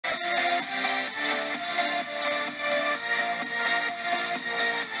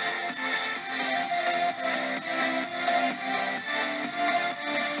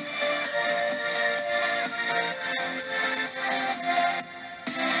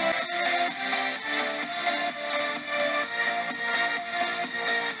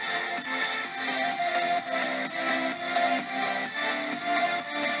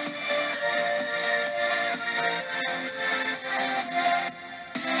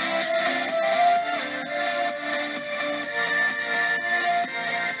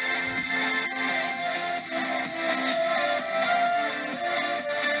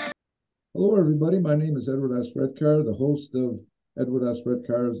everybody. My name is Edward S. Redcar, the host of Edward S.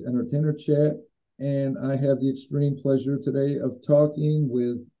 Redcar's Entertainer Chat, and I have the extreme pleasure today of talking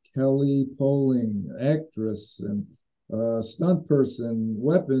with Kelley Poling, actress and stunt person,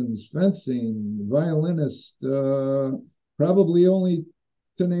 weapons, fencing, violinist, probably only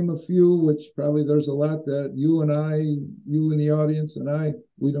to name a few, which probably there's a lot that you in the audience and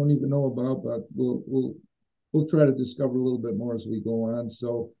we don't even know about, but we'll try to discover a little bit more as we go on.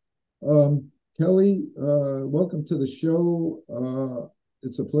 So, Kelley, welcome to the show.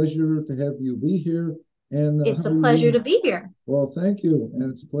 It's a pleasure to have you be here. And It's a pleasure to be here. Well, thank you. And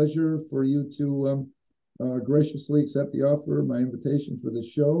it's a pleasure for you to graciously accept the offer, my invitation for the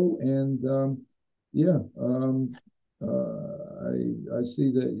show. And yeah, I see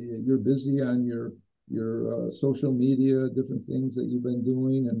that you're busy on your social media, different things that you've been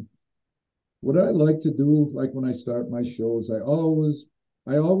doing. And what I like to do, like when I start my shows, I always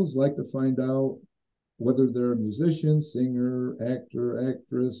like to find out whether they're a musician, singer, actor,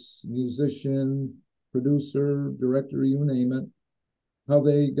 actress, musician, producer, director, you name it, how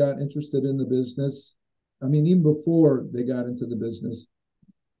they got interested in the business. I mean, even before they got into the business,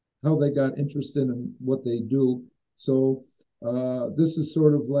 how they got interested in what they do. So this is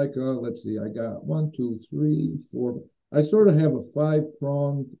sort of like, let's see, I got 1, 2, 3, 4. I sort of have a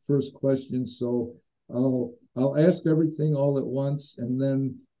 5-pronged first question. So I'll ask everything all at once, and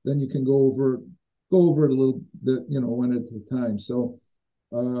then you can go over it a little bit, one at a time. So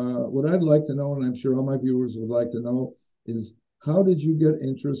what I'd like to know, and I'm sure all my viewers would like to know, is how did you get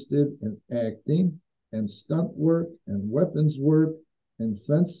interested in acting and stunt work and weapons work and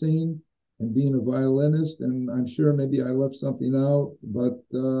fencing and being a violinist? And I'm sure maybe I left something out, but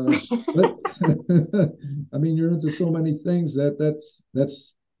I mean, you're into so many things that's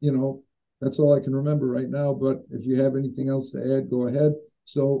all I can remember right now. But if you have anything else to add, go ahead.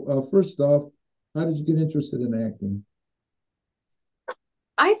 So first off, how did you get interested in acting?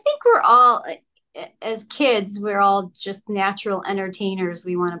 I think we're all, as kids, we're all just natural entertainers.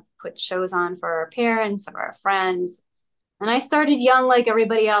 We want to put shows on for our parents or our friends. And I started young like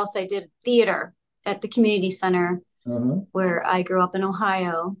everybody else. I did theater at the community center where I grew up in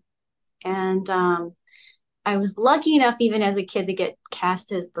Ohio. And I was lucky enough, even as a kid, to get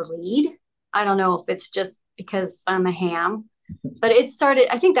cast as the lead. I don't know if it's just because I'm a ham, but it started,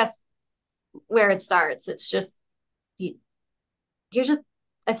 I think that's where it starts. It's just, you're just,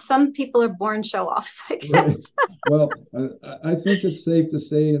 some people are born show offs, I guess. Right. Well, I think it's safe to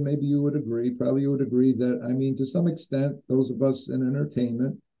say, and maybe you would agree, probably you would agree that, I mean, to some extent, those of us in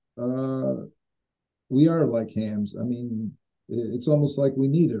entertainment, we are like hams. I mean, it's almost like we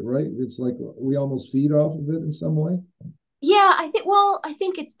need it, right? It's like we almost feed off of it in some way. Yeah, I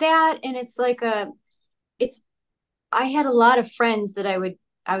think it's that. And it's like it's, I had a lot of friends that I would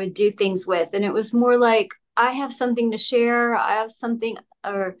do things with. And it was more like, I have something to share. I have something,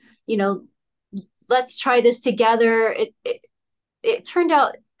 or, let's try this together. It turned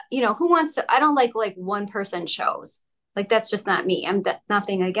out, who wants to, I don't like one person shows. Like, that's just not me.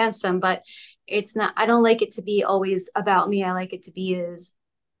 Nothing against them, but it's not, I don't like it to be always about me. I like it to be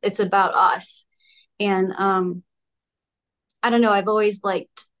it's about us. And I don't know, I'd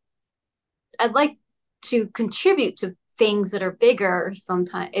like to contribute to things that are bigger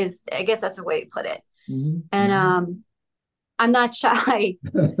sometimes, is, I guess that's a way to put it. And I'm not shy. I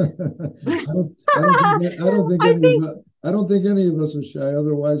think, I don't think any of us are shy.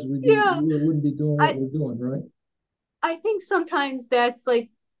 Otherwise, yeah, we wouldn't be doing what I, we're doing, right? I think sometimes that's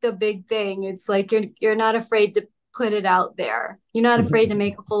like the big thing. It's like you're not afraid to put it out there. You're not afraid to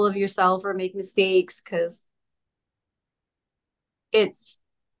make a fool of yourself or make mistakes, because it's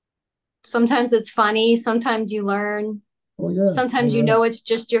sometimes it's funny, sometimes you learn, Oh yeah, sometimes oh, yeah. it's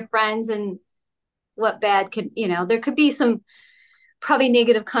just your friends, and what bad could, there could be some probably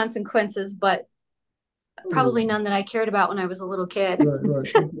negative consequences, but probably Oh, none that I cared about when I was a little kid.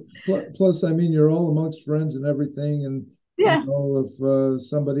 right, right. Plus, I mean, you're all amongst friends and everything, and Yeah. if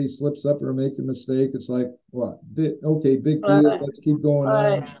somebody slips up or make a mistake, it's like, what? Okay, big deal. But, Let's keep going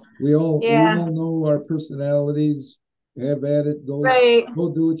but on. We yeah, all know our personalities. Have at it. right.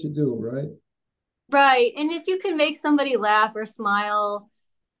 Go do what you do, right? Right. And if you can make somebody laugh or smile,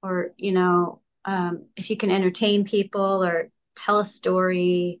 or, if you can entertain people or tell a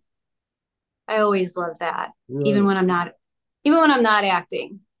story, I always love that. Even Right. when I'm not, even when I'm not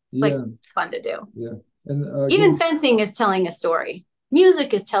acting, Yeah, it's fun to do. yeah. And Even going, fencing is telling a story.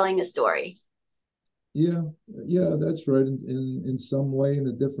 Music is telling a story. yeah, yeah, that's right. In some way, in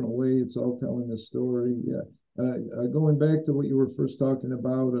a different way, it's all telling a story. Yeah. Going back to what you were first talking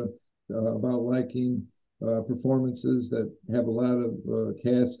about liking performances that have a lot of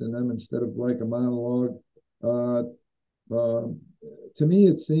cast in them instead of like a monologue. Uh, uh, to me,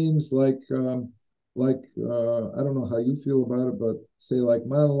 it seems I don't know how you feel about it, but say like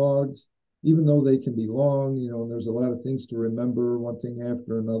monologues, even though they can be long, and there's a lot of things to remember, one thing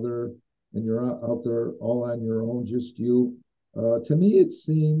after another, and you're out there all on your own, just you. To me, it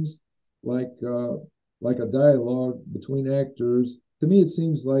seems like uh, like a dialogue between actors. To me, it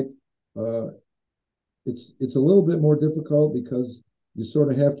seems like uh, it's a little bit more difficult because you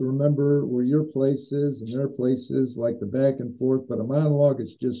sort of have to remember where your place is and their place is, like the back and forth. But a monologue,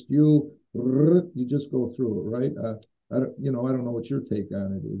 it's just you just go through it, right? I don't know what your take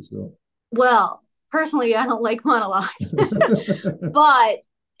on it is, though. Well, personally, I don't like monologues, but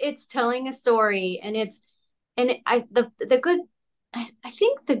it's telling a story, and the good. I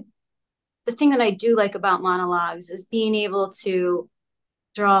think the thing that I do like about monologues is being able to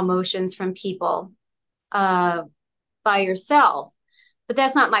draw emotions from people uh, by yourself. But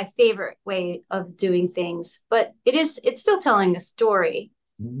that's not my favorite way of doing things. But it's still telling a story.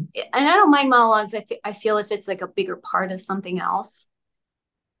 Mhm. And I don't mind monologues. I feel if it's like a bigger part of something else,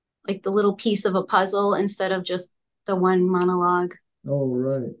 like the little piece of a puzzle instead of just the one monologue. Oh,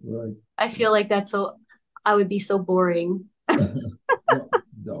 right, right. I feel like I would be so boring. No,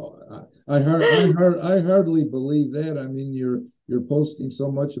 no, I hardly believe that. I mean, you're posting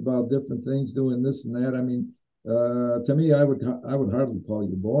so much about different things, doing this and that. I mean, to me, I would hardly call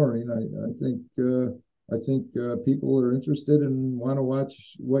you boring. I think people are interested and want to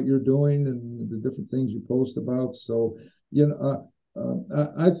watch what you're doing and the different things you post about. So, you know,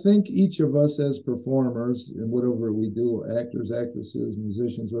 I think each of us as performers in whatever we do, actors, actresses,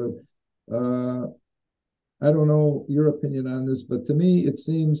 musicians, whatever. Uh, I don't know your opinion on this, but to me, it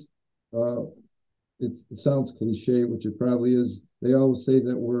seems uh, it sounds cliche, which it probably is. They always say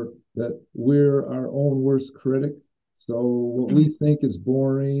that we're our own worst critic. So what we think is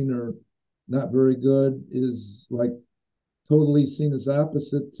boring or not very good is like totally seen as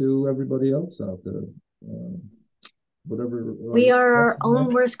opposite to everybody else out there. Uh, whatever. We are our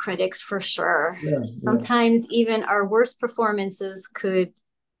own worst critics for sure. Yeah, yeah, Sometimes even our worst performances could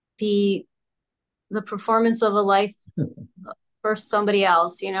be the performance of a life for somebody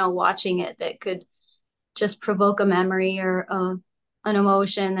else, watching it that could just provoke a memory or an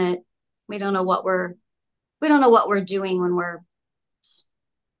emotion that we don't know what we're we don't know what we're doing when we're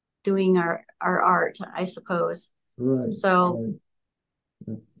doing our art, I suppose. right, So right.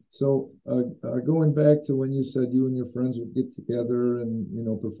 Yeah. So going back to when you said you and your friends would get together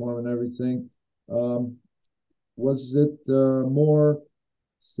and perform and everything, um, was it more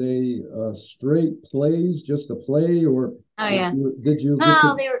say straight plays, just a play, or oh did yeah. you get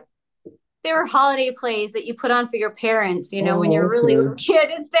No, to? they were holiday plays that you put on for your parents, when you're Oh, a really little okay, kid.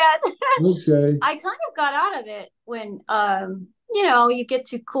 It's that okay, I kind of got out of it when you get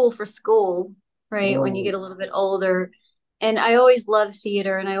too cool for school, right? When you oh, get a little bit older. And I always loved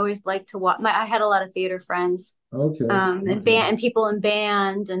theater, and I always liked to watch I had a lot of theater friends, okay, and okay, band and people in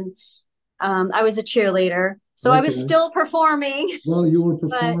band, and I was a cheerleader. So I was okay. still performing, Well, you were but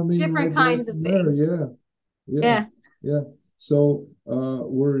performing different right back kinds of there, things. yeah, yeah, Yeah. yeah. So,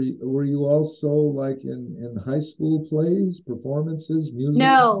 were you also like in high school plays, performances, music?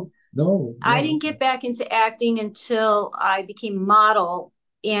 No, No, I no. didn't get back into acting until I became a model,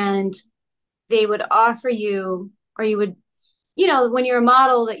 and they would offer you, or you would, when you're a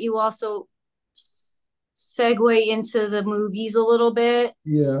model, that you also segue into the movies a little bit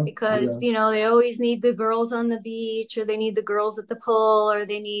Yeah, because, yeah. they always need the girls on the beach, or they need the girls at the pool, or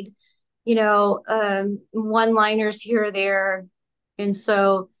they need, one-liners here or there. And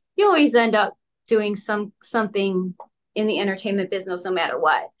so you always end up doing something in the entertainment business no matter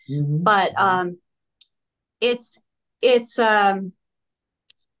what. But Hmm. it's it's I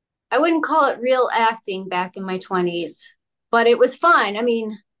wouldn't call it real acting back in my 20s, but it was fun. I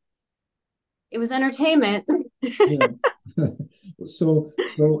mean, it was entertainment. Yeah. So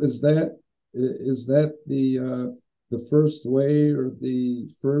is that the first way or the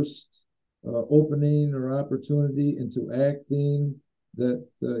first opening or opportunity into acting that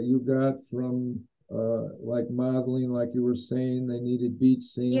you got from like modeling, like you were saying, they needed beach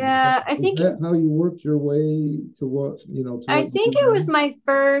scenes. Is that, Yeah, I is think that how you worked your way to I what you think do it now? was my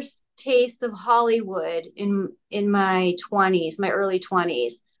first taste of Hollywood in my 20s, my early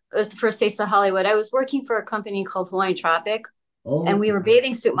 20s. It was the first taste of Hollywood. I was working for a company called Hawaiian Tropic, and we Okay. were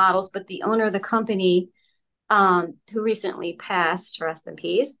bathing suit models, but the owner of the company, who recently passed, rest in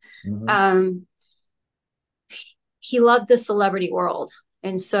peace, Uh-huh. um, he loved the celebrity world.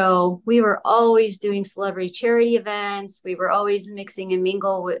 And so we were always doing celebrity charity events. We were always mixing and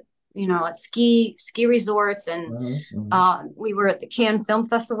mingle with at ski resorts, and Uh-huh. we were at the Cannes Film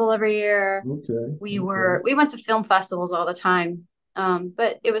Festival every year. Okay. Okay. We went to film festivals all the time.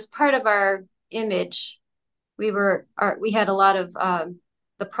 But it was part of our image. We had a lot of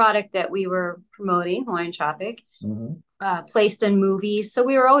the product that we were promoting, Hawaiian Tropic, Uh-huh. placed in movies. So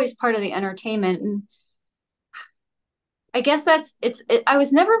we were always part of the entertainment. And I guess I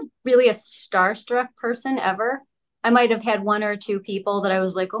was never really a starstruck person ever. I might have had one or two people that I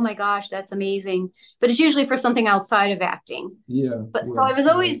was like, oh my gosh, that's amazing. But it's usually for something outside of acting. Yeah. But so Yeah. Right.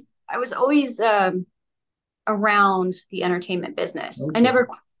 I was always around the entertainment business. Okay.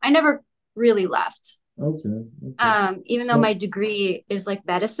 I never really left. Okay. Okay. Even though my So, degree is like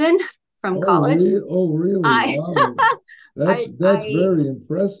medicine from oh, college, really? Oh, really? I Wow. That's I very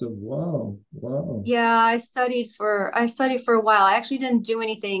impressive. Wow. Wow. yeah, I studied for a while. I actually didn't do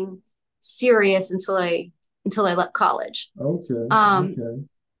anything serious until I left college. Okay. Um, Okay.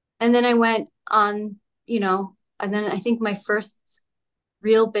 and then I went on, and then I think my first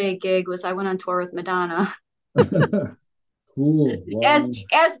real big gig was I went on tour with Madonna Cool. as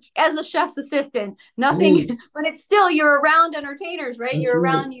Wow. as a chef's assistant. Hey, Nothing, but it's still you're around entertainers, right? that's You're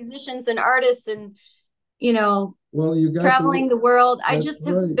right. around musicians and artists and you know Well, you got traveling the, the world. I that's just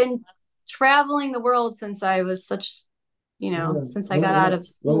have right. been traveling the world since I was Yeah. since I got Well, out of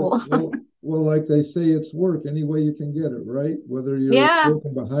school. like they say, it's work any way you can get it, right? Whether you're Yeah.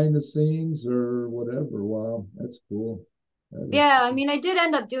 working behind the scenes or whatever. Wow, that's cool. That is Yeah. I mean, I did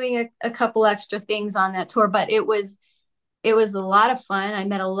end up doing a couple extra things on that tour, but it was a lot of fun. I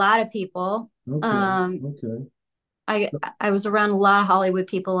met a lot of people. okay. Um, Okay. I was around a lot of Hollywood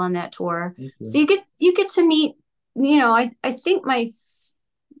people on that tour. So Okay. you get to meet, I think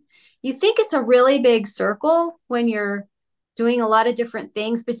you think it's a really big circle when you're doing a lot of different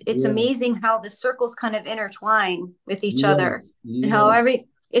things, but it's Yeah. amazing how the circles kind of intertwine with each other Yes. and how Yes.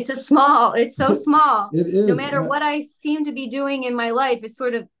 it's so small. It No is. matter what I seem to be doing in my life, it's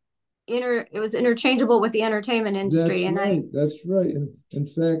sort of it was interchangeable with the entertainment industry. That's And right. That's right. And in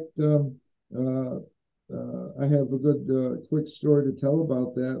fact, uh, I have a good quick story to tell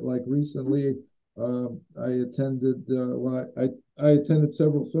about that. Like recently, I attended. I attended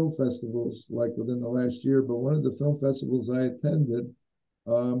several film festivals like within the last year, but one of the film festivals I attended,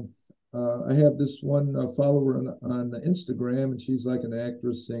 um, I have this one follower on Instagram, and she's like an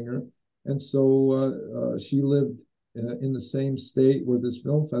actress, singer, and so she lived in the same state where this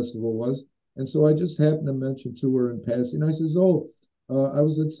film festival was, and so I just happened to mention to her in passing. I says, "Oh, I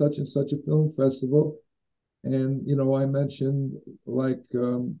was at such and such a film festival," and I mentioned like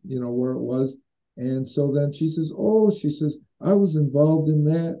where it was, and so then she says, "Oh," she says, "I was involved in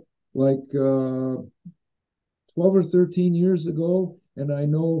that like 12 or 13 years ago, and I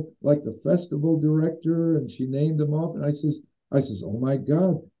know like the festival director," and she named him off, and I says, "Oh my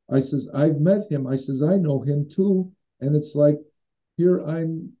God," I says, "I've met him," I says, "I know him too," and it's like here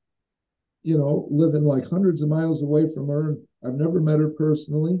I'm living like hundreds of miles away from her. I've never met her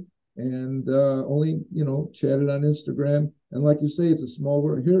personally, and only chatted on Instagram. And like you say, it's a small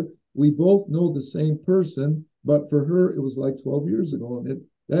world. Here we both know the same person, but for her it was like 12 years ago, and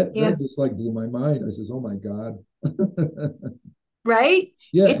yeah, that just like blew my mind. I says, "Oh my God." right.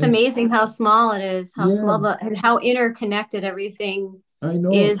 Yeah, It's and amazing how small it is, how yeah, small and how interconnected everything I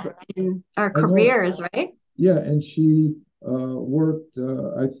know it. is in our I know it. careers, right? Yeah, and she worked.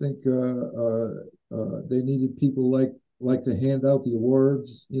 I think they needed people like to hand out the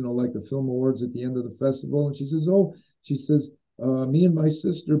awards, like the film awards at the end of the festival. And she says, "Oh," she says, "Me and my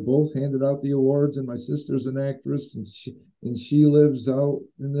sister both handed out the awards, and my sister's an actress, and she lives out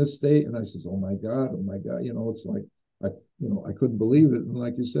in this state." And I says, oh my God," it's like I I couldn't believe it. And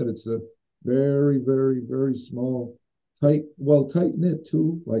like you said, it's a very, very, very small, tight knit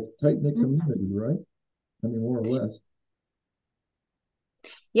too, like tight knit community, right? I mean, more or less.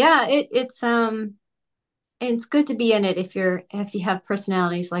 Yeah, it's good to be in it if you have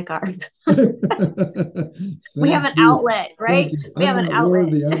personalities like ours. We have Thank an you. outlet, Thank right? you. We I'm have an not outlet.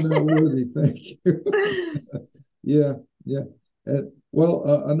 worthy. I'm not worthy. Thank you. Yeah, yeah. Well,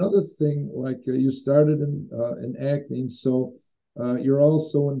 another thing, like you started in acting, so you're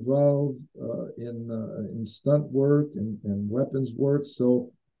also involved in stunt work and weapons work.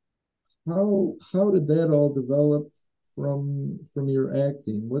 So how did that all develop from your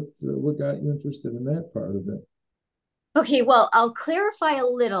acting? What got you interested in that part of it? Okay, well, I'll clarify a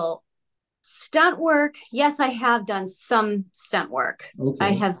little. Stunt work, yes, I have done some stunt work. I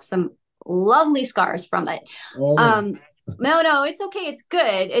Okay. have some lovely scars from it. Oh, Um, no, it's okay. It's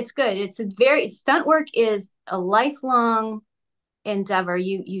good. It's good. Stunt work is a lifelong endeavor.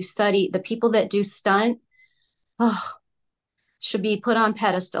 You study the people that do stunt. Oh, should be put on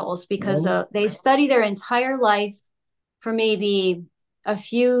pedestals because Oh, they study their entire life for maybe a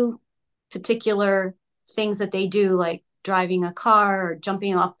few particular things that they do, like driving a car or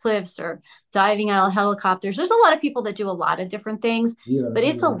jumping off cliffs or diving out of helicopters. There's a lot of people that do a lot of different things, yeah, but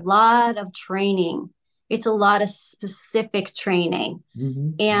it's a yeah. lot of training. It's a lot of specific training,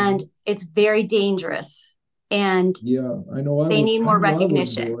 and Hmm. it's very dangerous. And Yeah, I know. they need I more know I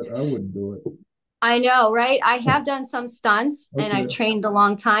wouldn't do recognition. it. I wouldn't do it. I know, right? I have done some stunts and I've Okay, trained a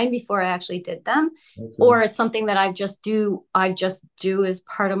long time before I actually did them. okay, Or it's something that I just do as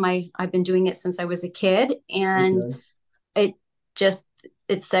part of my I've been doing it since I was a kid, and okay, it just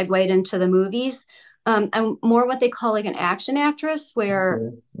it segued into the movies. I'm more what they call like an action actress, where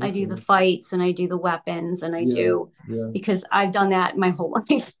okay, I do the okay. fights and I do the weapons and I Yeah, do yeah. because I've done that my whole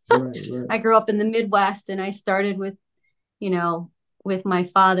life. Right, right. I grew up in the Midwest and I started with, you know, with my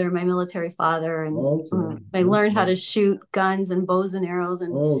father, my military father, and Okay, I learned how okay, to shoot guns and bows and arrows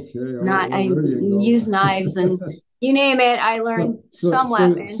and okay. Oh, not well, I there you use go. knives and you name it. I learned some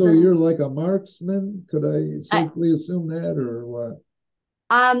weapons, So and you're like a marksman? Could I I safely assume that, or what?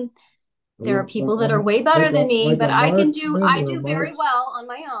 um there are Or people that are way better like than me, like but a marksman I or a do very marks? well on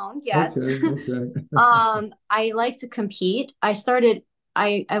my own. Yes. Okay, okay. I like to compete.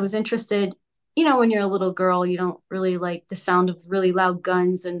 I was interested, when you're a little girl, you don't really like the sound of really loud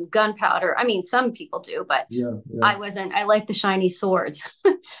guns and gunpowder. I mean, some people do, but Yeah, yeah. I wasn't. I like the shiny swords.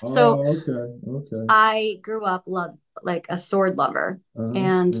 So Oh, okay, okay. I grew up like a sword lover, Uh-huh,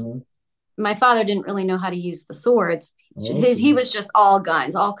 and uh-huh. my father didn't really know how to use the swords. He Okay, was just all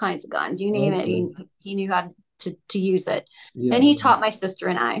guns, all kinds of guns, you name it. okay. He knew how to use it, and Yeah, he taught my sister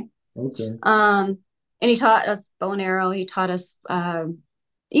and I. okay. Um, and he taught us bow and arrow. He taught us,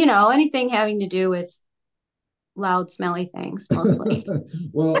 anything having to do with loud, smelly things, mostly.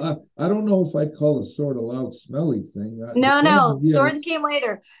 Well, I don't know if I'd call a sword a loud, smelly thing. The No, guns, no, swords yes. came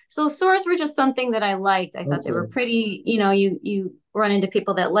later. So swords were just something that I liked. I thought they were Okay, pretty, you run into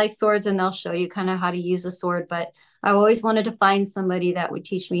people that like swords and they'll show you kind of how to use a sword, but I always wanted to find somebody that would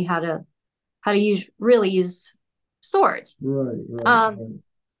teach me how to use swords. right, right, Um, right.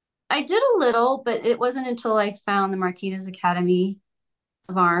 I did a little, but it wasn't until I found the Martinez Academy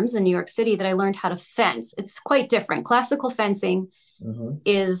of Arms in New York City that I learned how to fence. It's quite different. Classical fencing Uh-huh.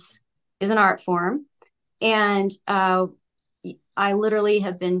 is an art form, and I literally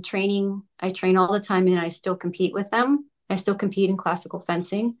have been training. I train all the time, and I still compete with them. I still compete in classical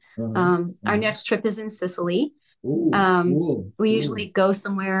fencing. Uh-huh. Our Uh-huh. next trip is in Sicily. Oh, cool, We cool. usually go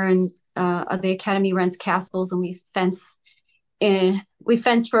somewhere, and the academy rents castles, and we fence.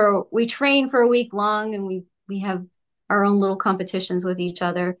 We train for a week long, and we have our own little competitions with each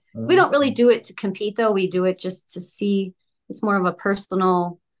other. We Uh-huh. don't really do it to compete, though. We do it just to see. It's more of a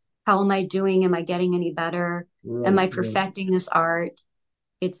personal. How am I doing? Am I getting any better? Am Right, I right. perfecting this art?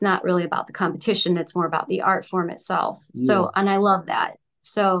 It's not really about the competition. It's more about the art form itself. Yeah. So, and I love that.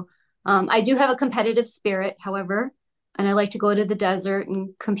 So, I do have a competitive spirit, however, and I like to go to the desert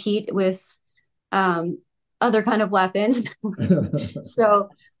and compete with um, other kind of weapons. So,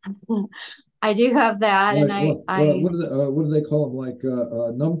 I do have that, and Like I what do they call them? Like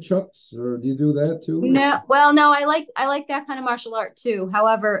nunchucks, or do you do that too? no, well, no, I like that kind of martial art too.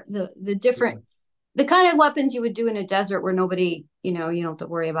 However, the kind of weapons you would do in a desert where nobody, you don't have to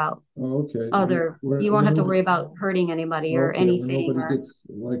worry about Oh, okay. you won't have to worry about hurting anybody or Okay, where anything nobody or gets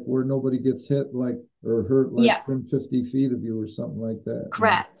like where nobody gets hit like or hurt like yeah, within 50 feet of you or something like that. Yeah.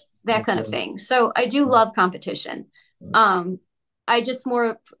 correct. That kind of Okay. thing. So I do love competition. Nice. Um, I just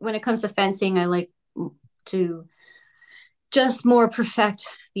more when it comes to fencing, I like to just more perfect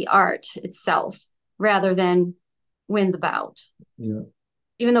the art itself rather than win the bout. Yeah.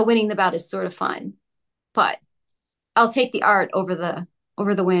 Even though winning the bout is sort of fun, but I'll take the art over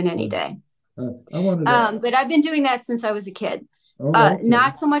the win any Yeah. day. I wanted to. But I've been doing that since I was a kid. Oh, okay.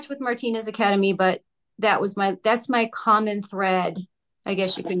 Not so much with Martinez Academy, but that's my common thread, I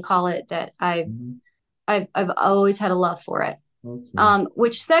guess you can call it, that Mhm. I've always had a love for it. Okay.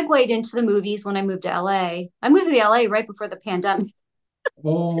 Which segued into the movies when I moved to LA. I moved to the LA right before the pandemic.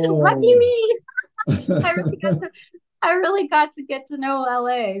 What do you Oh. mean? I really got to I really got to get to know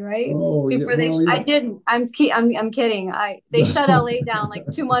LA, right? Oh, yeah. Before Well, I yeah. didn't. I'm kidding. They shut LA down like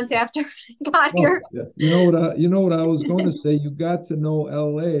 2 months after I got Oh, here. yeah. You know what I was going to say. You got to know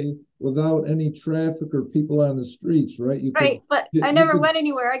LA without any traffic or people on the streets, right? Right, but I You never could went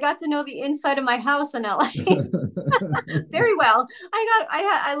anywhere. I got to know the inside of my house in LA very well.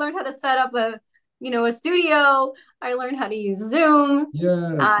 I learned how to set up a studio. I learned how to use Zoom.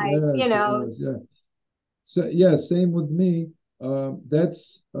 Yes, I, you yes, know, yes, yeah. So yeah, same with me.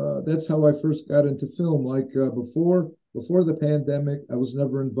 That's how I first got into film. Like before, before the pandemic, I was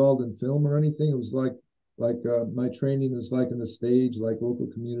never involved in film or anything. It was my training is like in the stage, like local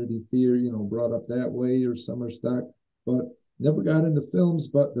community theater, brought up that way or summer stock, but never got into films.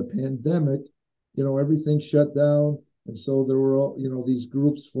 But the pandemic, everything shut down. And so there were all, these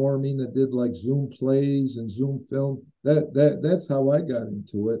groups forming that did like Zoom plays and Zoom film. That's how I got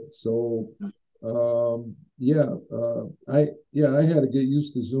into it. So I had to get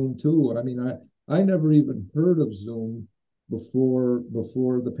used to Zoom too. I mean, I never even heard of Zoom before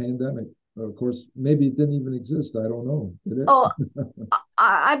the pandemic. Of course, maybe it didn't even exist. I don't know. Did it? Oh,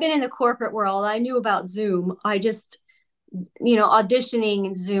 I've been in the corporate world. I knew about Zoom. I just, auditioning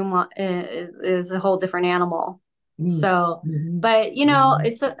in Zoom is a whole different animal. Mm, So, mhm, but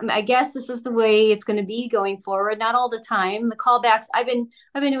mhm. I guess this is the way it's going to be going forward. Not all the time. The callbacks, I've been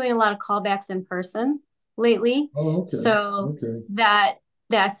doing a lot of callbacks in person lately. Oh, okay. So Okay.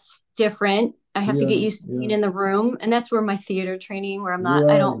 that's different. I have to get Yeah, used to being yeah. in the room, and that's where my theater training, where Right,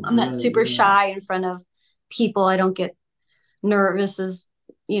 I'm not right, super right. shy in front of people. I don't get nervous as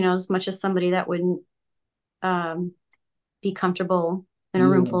much as somebody that wouldn't um, be comfortable in a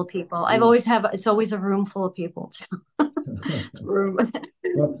room Yeah, full of people. yeah. It's always a room full of people too. It's a room.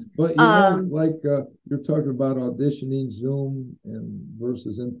 But um, you're talking about auditioning Zoom and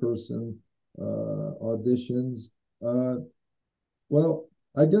versus in-person auditions. Uh, well,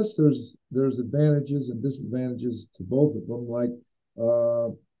 I guess there's advantages and disadvantages to both of them. Uh,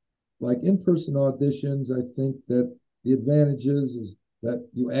 like in-person auditions, I think that the advantages is that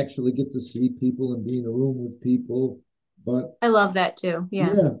you actually get to see people and be in a room with people. But I love that too.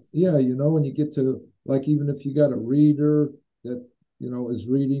 Yeah. yeah, and you get to like even if you got a reader that is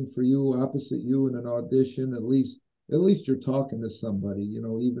reading for you opposite you in an audition, at least you're talking to somebody,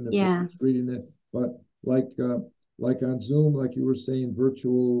 even if they're Yeah. just reading it. But like on Zoom, like you were saying,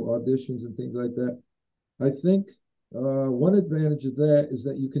 virtual auditions and things like that. I think one advantage of that is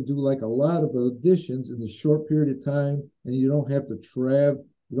that you can do like a lot of auditions in a short period of time, and you don't have to travel.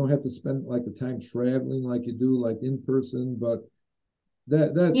 You don't have to spend like the time traveling like you do like in person. But You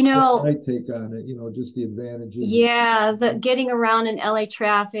that's know, my take on it. Just the advantages. yeah, the getting around in LA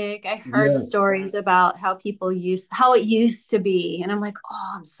traffic. I heard Yes, stories about how it used to be. And I'm like,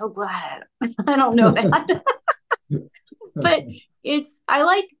 oh, I'm so glad I don't know that. But I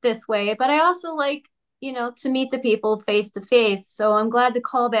like this way, but I also like, to meet the people face to face. So I'm glad the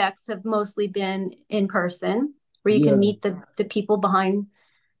callbacks have mostly been in person, where you can yeah, meet the people behind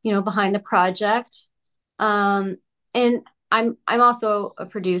the project. Um, and I'm also a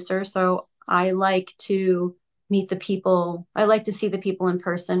producer, so I like to meet the people. I like to see the people in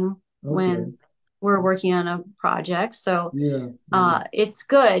person okay, when we're working on a project. So yeah, yeah, it's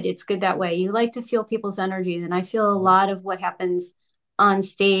good. It's good that way. You like to feel people's energy. And I feel a lot of what happens on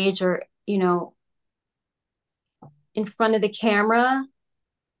stage or, in front of the camera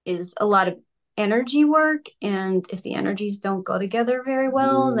is a lot of energy work. And if the energies don't go together very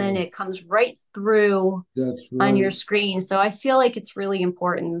well, then yeah. it comes right through That's on right. your screen. So I feel like it's really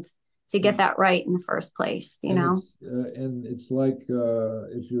important to get And that right in the first place. and it's like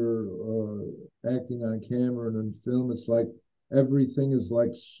if you're acting on camera and in film, it's like everything is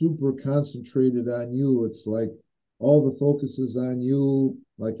like super concentrated on you. It's like all the focus is on you.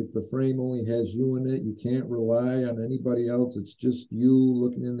 Like if the frame only has you in it, you can't rely on anybody else. It's just you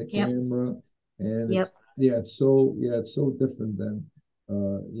looking in the Yep. camera, and Yep. it's so different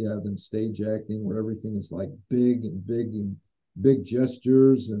than stage acting where everything is like big and big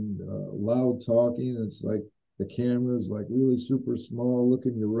gestures and loud talking. It's like the camera is like really super small,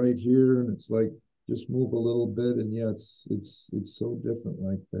 looking you right here, and it's like just move a little bit, and yeah, it's so different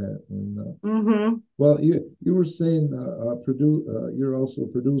like that. And Mm-hmm. well, you were saying you're also a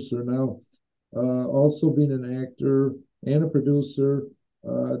producer now, also being an actor and a producer.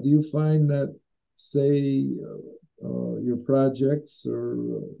 Do you find that, say, your projects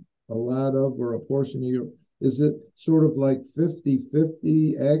or a lot of or a portion of your, is it sort of like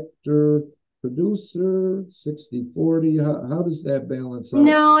 50-50 actor, producer, 60-40? How does that balance out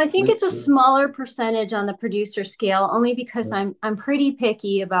No, I think with it's a smaller percentage on the producer scale, only because I'm pretty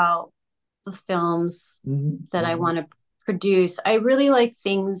picky about the films mhm, that I mhm. want to produce. I really like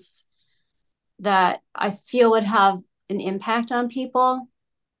things that I feel would have an impact on people.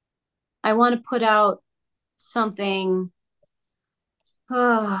 I want to put out something,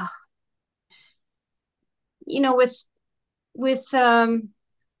 uh, with a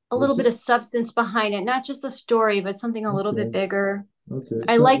With little bit it? of substance behind it, not just a story, but something a little bit Okay, bigger. okay.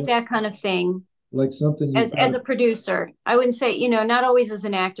 I like So that kind of thing. like something as you've got. as a producer. I wouldn't say, not always as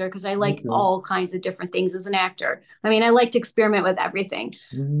an actor, because I like Okay. all kinds of different things as an actor. I mean, I like to experiment with everything.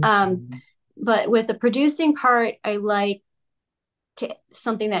 Hmm. Um, Hmm. but with the producing part, I like to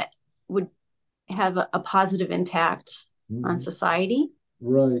something that would have a positive impact on Hmm. society.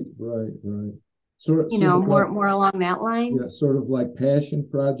 Right, right, right. Sort of like, More along that line. yeah, sort of like passion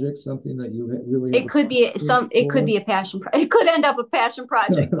project, something that you really have It a could be passion it could for. be a it could end up a passion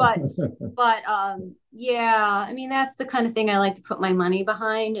project, but yeah, I mean that's the kind of thing I like to put my money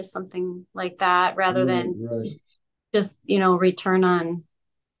behind, is something like that, rather Right, than right. just, return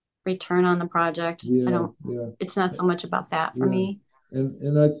on the project. I Yeah, don't yeah, It's not so much about that for yeah. me.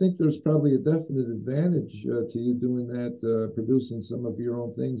 And I think there's probably a definite advantage to you doing that, producing some of your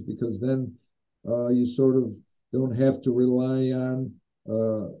own things, because then you sort of don't have to rely on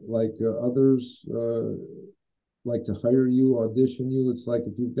like others like to hire you, audition you. It's like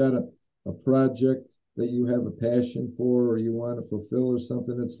if you've got a project that you have a passion for or you want to fulfill or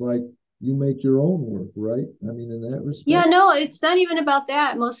something, it's like you make your own work, right? I mean, in that Yeah, respect. no, it's not even about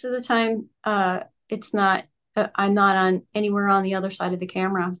that. Most of the time, it's not, I'm not on anywhere on the other side of the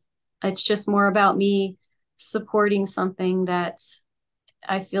camera. It's just more about me supporting something that's,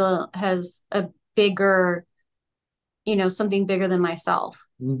 I feel has a bigger, something bigger than myself,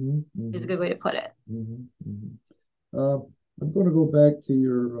 Mm-hmm, is a mm-hmm, good way to put it. mm-hmm, mm-hmm. Uh, I'm going to go back to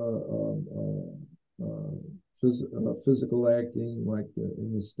your physical acting, like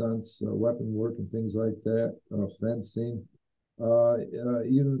in the stunts, weapon work, and things like that, fencing.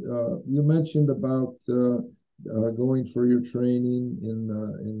 You mentioned about going for your training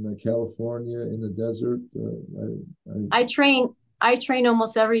in California in the desert. I train, I train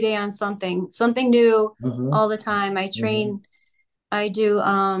almost every day on something new Uh-huh, all the time. uh-huh. I do,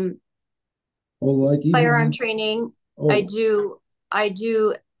 Oh, like firearm even training. I oh, do I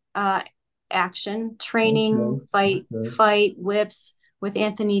do uh action okay, training, okay, fight whips with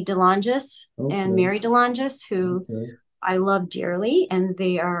Anthony DeLongis and okay, Mary DeLongis, who okay, I love dearly, and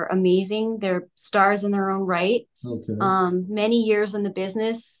they are amazing. They're stars in their own right. okay. Many years in the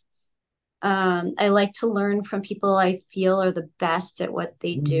business. I like to learn from people I feel are the best at what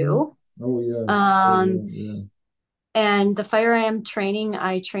they Mm-hmm. do. Oh yeah, oh Um, yeah, yeah. and the firearm training,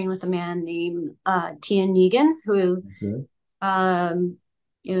 I train with a man named Tian Negan, who Okay. um,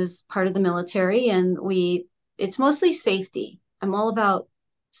 is part of the military, and it's mostly safety. I'm all about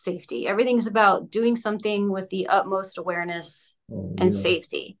safety. Everything's about doing something with the utmost awareness Oh and yeah,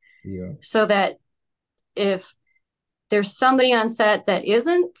 safety, yeah. so that if there's somebody on set that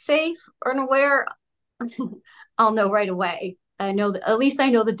isn't safe or aware, I'll know right away. I know at least I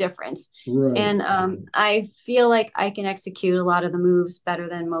know the difference. Right. And I feel like I can execute a lot of the moves better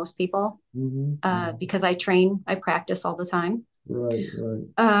than most people, Mm-hmm. Mm-hmm. because I practice all the time. Right,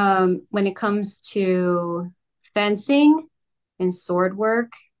 right. When it comes to fencing and sword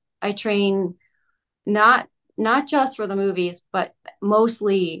work, I train not not just for the movies, but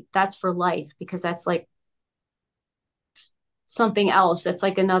mostly that's for life, because that's like something else. That's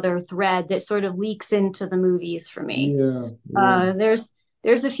like another thread that sort of leaks into the movies for me. Yeah, yeah. Uh, there's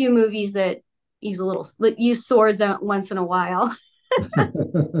there's a few movies that use swords once in a while.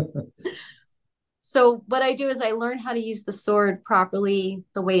 So what I do is I learn how to use the sword properly,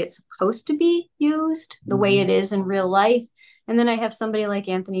 the way it's supposed to be used, the way Mm-hmm. it is in real life. And then I have somebody like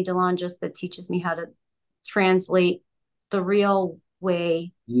Anthony DeLongis that teaches me how to translate the real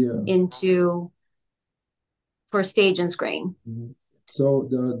way Yeah. into for stage and screen. Mhm. So,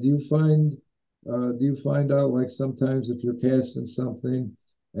 do you find out like sometimes if you're casting something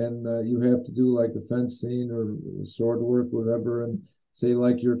and you have to do like the fencing or sword work, whatever, and say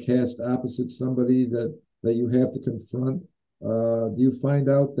like you're cast opposite somebody that you have to confront, do you find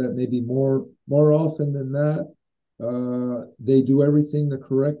out that maybe more often than not, they do everything the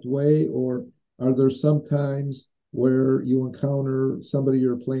correct way, or are there some times where you encounter somebody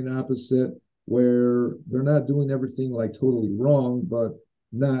you're playing opposite where they're not doing everything like totally wrong, but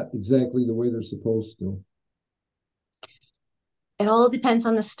not exactly the way they're supposed to? It all depends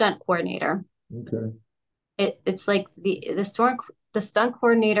on the stunt coordinator. Okay. It's like the stunt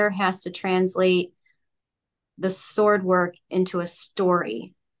coordinator has to translate the sword work into a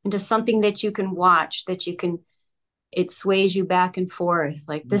story, into something that you can watch, that you can, it sways you back and forth.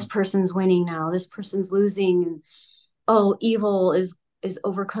 Like this person's winning now, this person's losing, and oh, evil is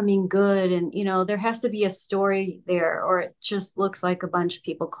overcoming good. And there has to be a story there, or it just looks like a bunch of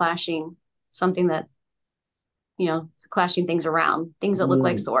people clashing something that, clashing things around, things that look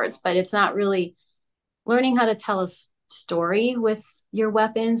like Right. swords, but it's not really. Learning how to tell a story with your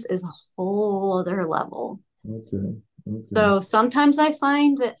weapons is a whole other level. Okay. Okay. So sometimes I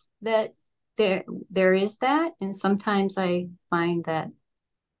find that there is that, and sometimes I find that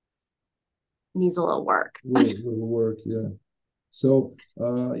needs a little work. Will work. Yeah. So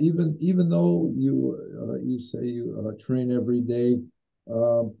even though you say you train every day,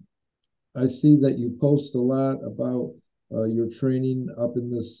 um, I see that you post a lot about your training up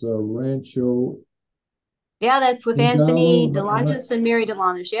in this rancho Yeah, that's with in Gallo. Anthony Delonges and Mary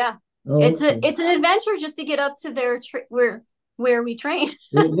Delonges. Yeah. Oh, okay. It's an adventure just to get up to where we train.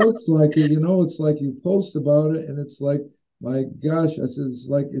 It looks like it, it's like you post about it and it's like, my gosh, I said, it's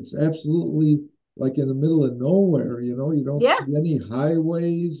like it's absolutely like in the middle of nowhere, you don't Yeah. see any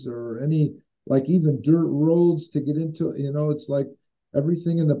highways or any like even dirt roads to get into, it's like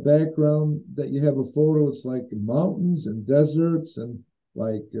everything in the background that you have a photo, it's like mountains and deserts and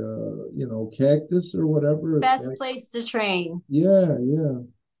like cactus or whatever. It's Best like, place to train. yeah, yeah.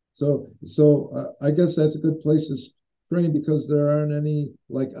 So I guess that's a good place to train because there aren't any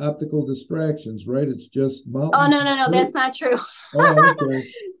like optical distractions, right? It's just Oh, mountains no, and no, no, dirt. that's not true. Oh, okay.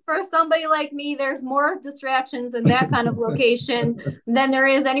 For somebody like me, there's more distractions in that kind of location than there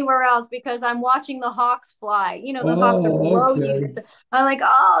is anywhere else because I'm watching the hawks fly. You know, the hawks are Oh, below you. okay. So I'm like,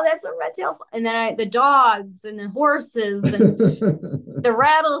 oh, that's a red tail. And then the dogs and the horses and the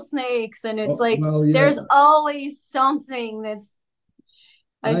rattlesnakes. And it's Oh, like, well, yeah. there's always something that's,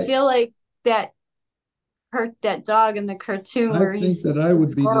 I I feel like that hurt that dog in the cartoon I where he think sees that I the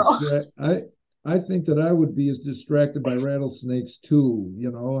would be squirrel. distracted. I think that I would be as distracted by rattlesnakes too.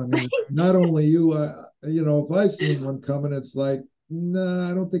 I mean, not only you. If I seen one coming, it's like, nah,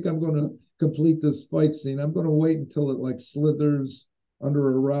 I don't think I'm going to complete this fight scene. I'm going to wait until it like slithers under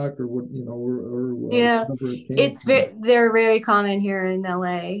a rock or what, or Yeah, whatever it came from. they're very common here in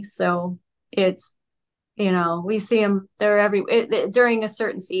LA. So it's, we see them. They're during a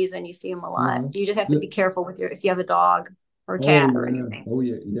certain season. You see them a lot. Uh-huh. You just have to be The- careful with if you have a dog or a oh cat or yeah, anything. oh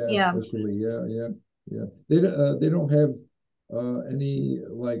yeah, yeah. Yeah, Especially yeah, yeah, yeah. They don't have any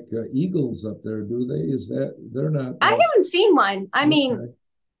like eagles up there, do they? Is that they're not? I haven't seen one. I mean, Okay.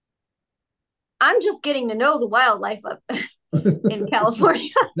 I'm just getting to know the wildlife up in California.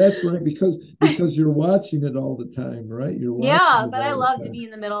 That's right, because you're watching it all the time, right? You're watching Yeah, it but I all the love to time. be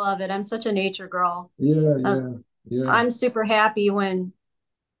in the middle of it. I'm such a nature girl. Yeah, Uh, yeah, yeah, I'm super happy when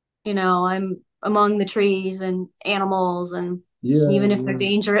I'm among the trees and animals, and yeah, even if they're yeah.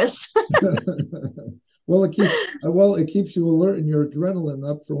 dangerous. It keeps you alert and your adrenaline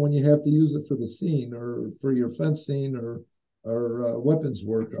up for when you have to use it for the scene or for your fence scene or weapons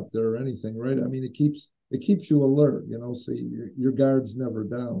work up there or anything, right? I mean, it keeps you alert, so your guard's never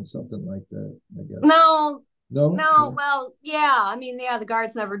down, something like that, I guess. No, No, no, no. well, yeah. I mean, yeah, the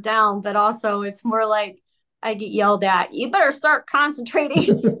guard's never down, but also it's more like I get yelled at. You better start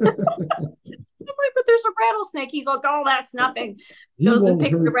concentrating. Like, but there's a rattlesnake. He's like, oh, that's nothing. He Goes and won't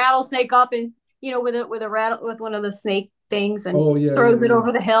picks the hurt. rattlesnake up and with a rattle with one of the snake things and Oh yeah, yeah, throws it yeah.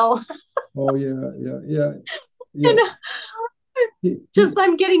 over the hill. Oh yeah, yeah, yeah, And yeah. He just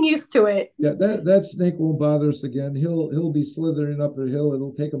I'm getting used to it. Yeah, that snake won't bother us again. He'll be slithering up a hill.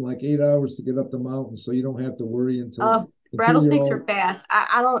 It'll take him like 8 hours to get up the mountain, so you don't have to worry until you're Rattlesnakes are all fast.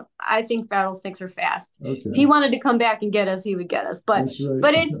 I don't. I think rattlesnakes are fast. If he okay. wanted to come back and get us, he would get us. But That's right.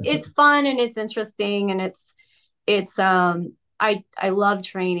 but it's fun and it's interesting and it's I love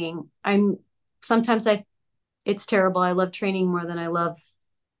training. I'm sometimes I it's terrible. I love training more than I love,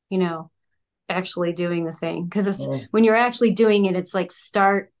 you know, actually doing the thing. Because it's Oh, when you're actually doing it, it's like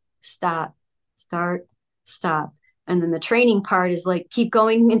stop, start, stop. And then the training part is like keep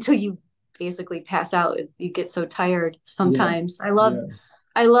going until you basically pass out. You get so tired yeah, sometimes. yeah.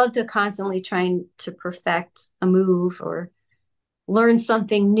 I love to constantly trying to perfect a move or learn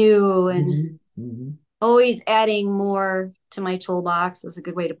something new and Hmm. always adding more to my toolbox is a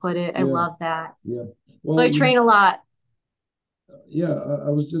good way to put it. I Yeah, love that. yeah. So I Well, train a lot. yeah. I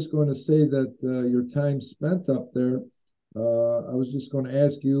was just going to say that your time spent up there. I was just going to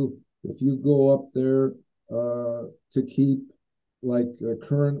ask you if you go up there to keep like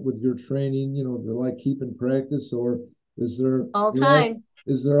current with your training, to like keep in practice, or is there All you also time.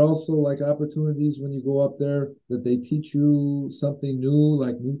 is there also like opportunities when you go up there that they teach you something new,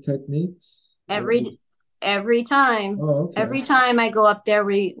 like new techniques? Every every time. Oh, okay, Every time I go up there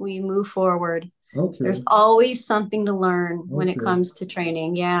we move forward. There's okay, always something to learn when it okay, comes to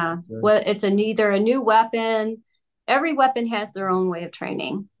training. Yeah. okay. Well, it's either a new weapon. Every weapon has their own way of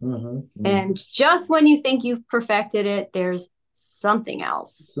training. Uh-huh, uh-huh. And just when you think you've perfected it, there's something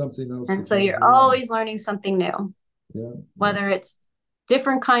else. Something else And that so comes you're along. always learning something new, Yeah, yeah, whether it's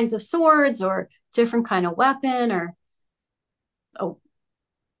different kinds of swords or different kind of weapon or a,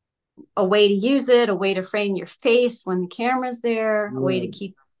 a way to use it, a way to frame your face when the camera's there, a way to right.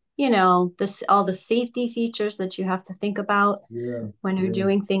 keep, this all the safety features that you have to think about Yeah, when you're yeah.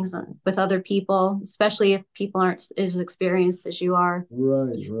 doing things with other people, especially if people aren't as experienced as you are.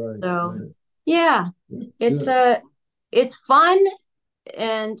 Right, right, So, right. yeah, Yeah, it's yeah. it's fun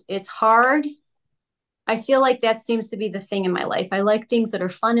and it's hard. I feel like that seems to be the thing in my life. I like things that are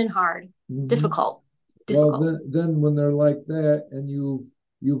fun and hard, Hmm. difficult, Well, difficult. then when they're like that and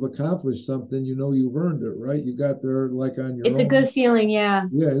you've accomplished something, you know you've earned it, right? You got there like on your It's a own. good feeling, yeah.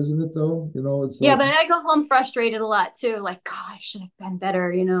 Yeah, isn't it though? You know, it's Yeah, like, but I go home frustrated a lot too. Like, God, I should have been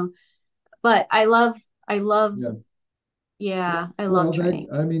better. But I love, yeah. yeah, I love Well, that training.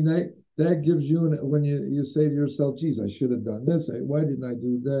 I mean that gives you when you say to yourself, "Geez, I should have done this. Why didn't I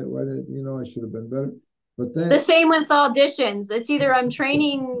do that? Why did I should have been better." But The that, same with auditions. It's either I'm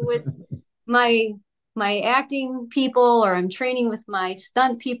training with my my acting people, or I'm training with my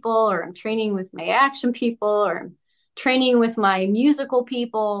stunt people, or I'm training with my action people, or I'm training with my musical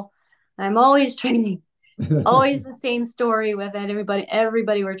people. I'm always training. Always the same story with it.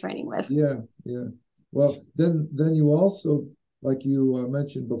 Everybody we're training with. yeah, yeah. Well, then you also, like you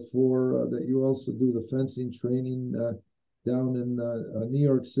mentioned before, that you also do the fencing training down in New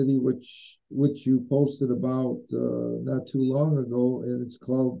York City, which you posted about not too long ago, and it's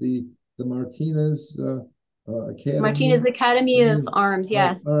called the Martinez Academy Martinez Academy of Arms, of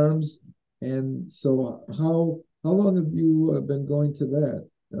yes. Arms. And so, how long have you been going to that?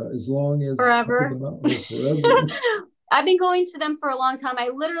 As long as up in the Forever. mountain, oh, forever. I've been going to them for a long time. I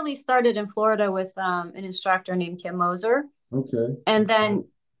literally started in Florida with an instructor named Kim Moser, Okay. and then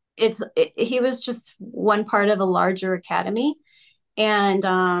he was just one part of a larger academy. And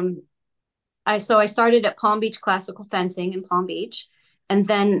I started at Palm Beach Classical Fencing in Palm Beach, and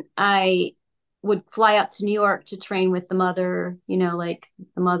then I would fly up to New York to train with the mother, like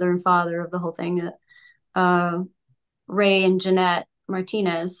the mother and father of the whole thing, uh, Ray and Jeanette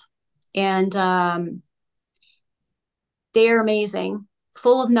Martinez, and they're amazing,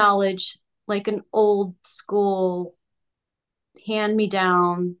 full of knowledge, like an old school, hand me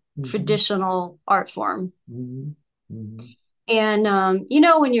down, Hmm. traditional art form. Hmm. Hmm. And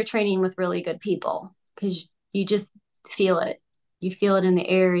when you're training with really good people, because you just feel it. You feel it in the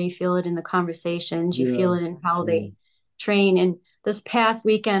air, you feel it in the conversations, you Yeah. feel it in how Yeah. they train. And this past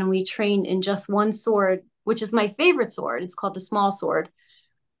weekend, we trained in just one sword, which is my favorite sword. It's called the small sword,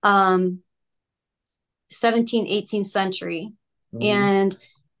 um, 17th, 18th century. Uh-huh. And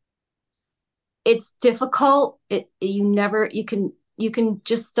it's difficult. You can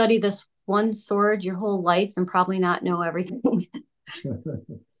just study this one sword your whole life and probably not know everything.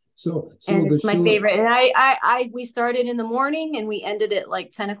 So And the it's my short, favorite. And we started in the morning and we ended at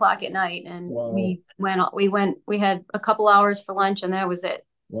like 10 o'clock at night. And wow, we had a couple hours for lunch and that was it.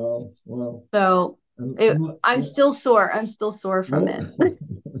 wow, wow. So I'm Yeah, still sore. I'm still sore from oh, it.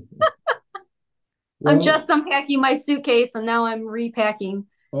 I'm well, just unpacking my suitcase and now I'm repacking.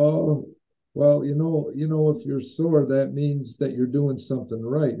 oh, well, if you're sore, that means that you're doing something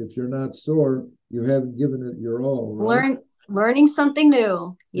right. If you're not sore, you haven't given it your all, right? Learning something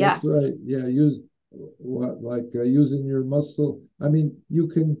new. That's Yes. right. Yeah, use what like using your muscle. I mean, you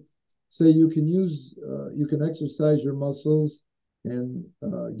can say you can exercise your muscles and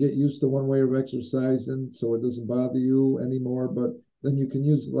get used to one way of exercising so it doesn't bother you anymore. But then you can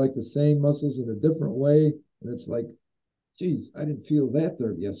use like the same muscles in a different way, and it's like, geez, I didn't feel that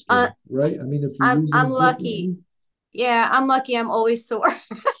there Uh, yesterday, right? I mean, if you're I'm using I'm it lucky. differently. Yeah, I'm lucky. I'm always sore.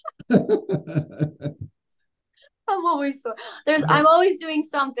 I'm always sore. I'm always doing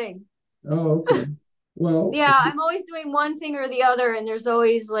something. Oh, okay. Well, Yeah, I'm always doing one thing or the other, and there's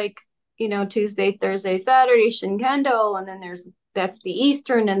always like, Tuesday, Thursday, Saturday, Shinkendo, and then that's the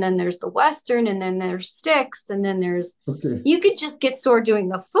Eastern, and then there's the Western, and then there's sticks, and then okay. you could just get sore doing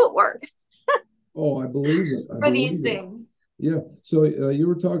the footwork Oh, I believe it. I for these believe it. things. Yeah. So you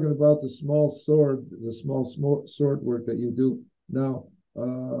were talking about the small sword work that you do. Now,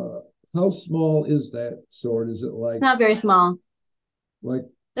 how small is that sword? Is it It's not very small. like,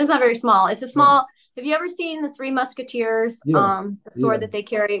 It's not very small. It's a uh, small. Have you ever seen the Three Musketeers? yes. The sword Yeah. that they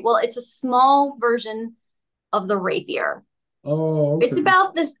carry. Well, it's a small version of the rapier. Oh, It's okay.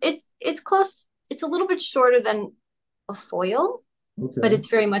 about this. It's close. It's a little bit shorter than a foil, but Okay. it's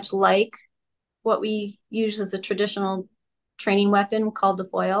very much like what we use as a traditional training weapon called the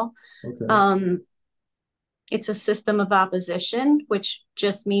foil. Okay. Um, it's a system of opposition, which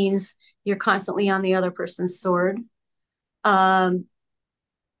just means you're constantly on the other person's sword. Um,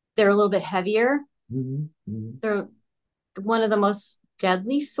 they're a little bit heavier. Hmm. Hmm. They're one of the most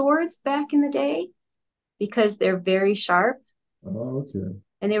deadly swords back in the day because they're very sharp Oh, okay.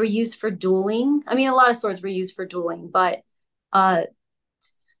 and they were used for dueling. I mean, a lot of swords were used for dueling, but uh,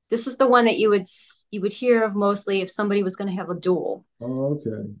 This is the one that you would hear of mostly if somebody was going to have a duel. Oh,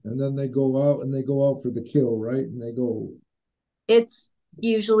 okay. And then they go out for the kill, right? And they go, It's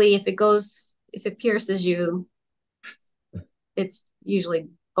usually if it pierces you, it's usually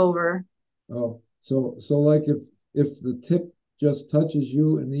over. oh, so like if the tip just touches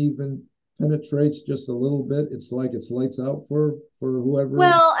you and even penetrates just a little bit, it's like it's lights out for whoever.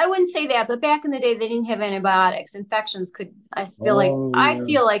 Well, I wouldn't say that, but back in the day, they didn't have antibiotics. Infections could, Oh I yeah.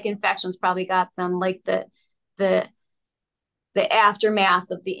 feel like infections probably got them. Like the the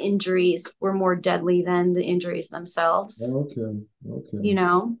aftermath of the injuries were more deadly than the injuries themselves. Okay. Okay. You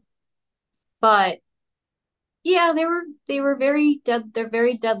know, but yeah, they were very dead. They're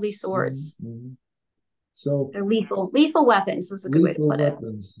very deadly swords. Mm-hmm. So They're lethal weapons is a good way to lethal put it.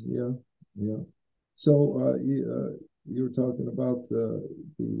 weapons. Yeah. Yeah. So you were talking about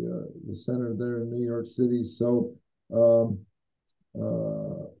the center there in New York City. So um,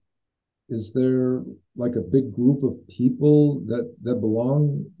 uh, is there like a big group of people that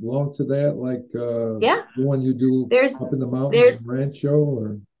belong to that, like Yeah, the one you do there's up in the mountains in there's Rancho,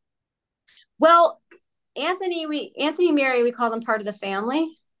 or well, Anthony and Mary, we call them part of the fammy.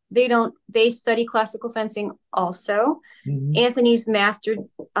 They study classical fencing also. Mhm. Anthony's mastered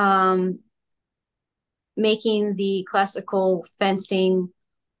um, making the classical fencing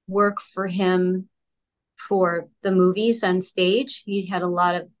work for him for the movies on stage. He had a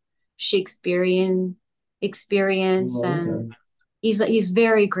lot of Shakespearean experience, Oh, and okay. he's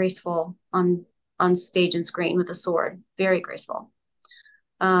very graceful on stage and screen with a sword. Very graceful.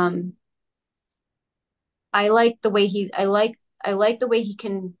 Um, I like the way he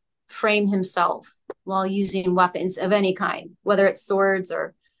can frame himself while using weapons of any kind, whether it's swords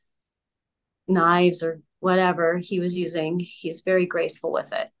or knives or whatever he was using. He's very graceful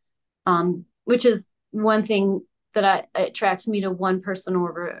with it, which is one thing that attracts me to one person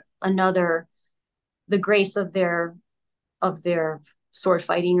over another. The grace of their sword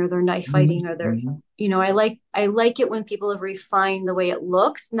fighting or their knife fighting or their Mhm. I like it when people have refined the way it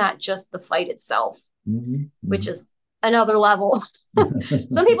looks, not just the fight itself, Mhm. which Mhm. is another level.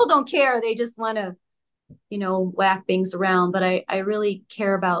 Some people don't care. They just want to, whack things around. But I really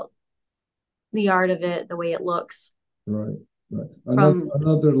care about the art of it, the way it looks. Right, right. From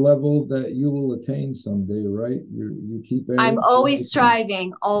Another level that you will attain someday, right? You keep at I'm it. always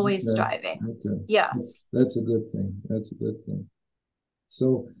striving, always Okay, striving. okay. Yes. That's a good thing. That's a good thing.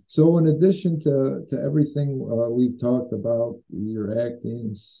 So in addition to everything we've talked about, your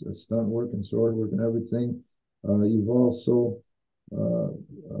acting, stunt work, and sword work, and everything, you've also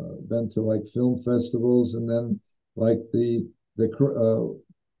been to like film festivals, and then like the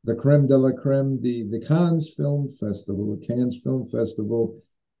creme de la creme, the Cannes Film Festival, the Cannes Film Festival.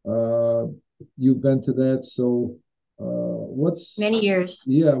 Uh, you've been to that, so what's Many years.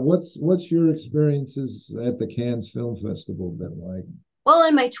 yeah, what's your experiences at the Cannes Film Festival been like? Well,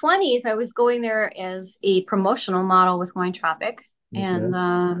 in my 20s, I was going there as a promotional model with Wine Tropic. And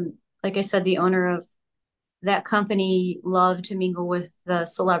Okay. like I said, the owner of that company loved to mingle with the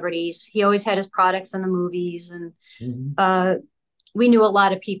celebrities. He always had his products in the movies, and Hmm. uh, we knew a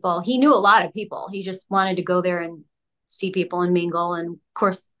lot of people. He knew a lot of people. He just wanted to go there and see people and mingle. And of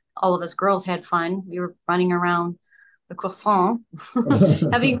course, all of us girls had fun. We were running around the croissant,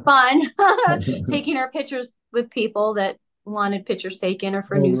 having fun, taking our pictures with people that wanted pictures taken or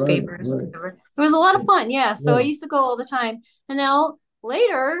for Oh, right, newspapers or right. whatever. It was a lot of fun. Yeah. So I Yeah. used to go all the time. And now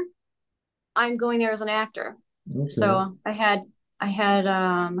later, I'm going there as an actor. Okay. So I had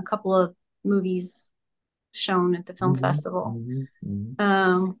a couple of movies shown at the film Hmm. festival. Hmm.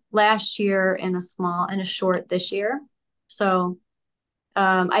 Hmm. Last year and a short this year. So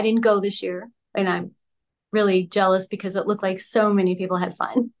I didn't go this year, and I'm really jealous because it looked like so many people had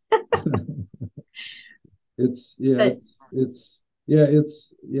fun. It's yeah, But it's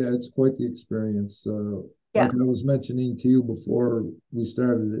quite the experience. Like yeah, I was mentioning to you before we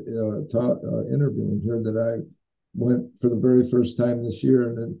started interviewing here, that I went for the very first time this year,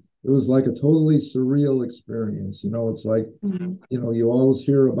 and it was like a totally surreal experience. It's like mm-hmm. you always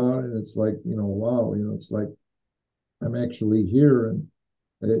hear about it, and it's like wow, it's like I'm actually here, and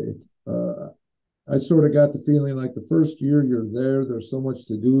I sort of got the feeling like the first year you're there, there's so much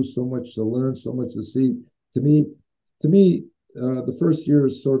to do, so much to learn, so much to see. To me, the first year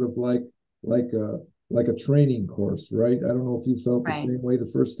is sort of like like a training course, right? I don't know if you felt the Right. same way the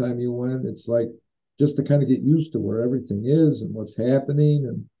first time you went. It's like just to kind of get used to where everything is and what's happening,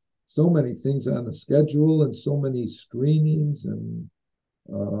 and so many things on the schedule and so many screenings, and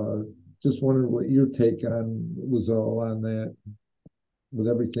uh, just wondered what your take on was all on that, with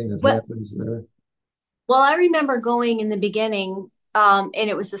everything that Well, happens there. well, I remember going in the beginning. And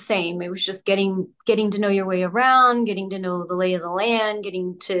it was the same. It was just getting to know your way around, getting to know the lay of the land,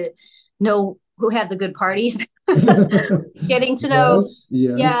 getting to know who had the good parties, getting to know, Yes,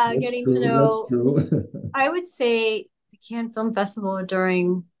 yes, yeah, that's getting to true. That's know. true. I would say the Cannes Film Festival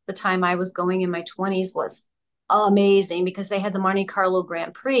during the time I was going in my 20s was amazing because they had the Monte Carlo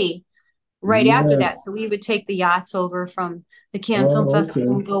Grand Prix right after that. Yes. So we would take the yachts over from the Cannes Film Oh, Festival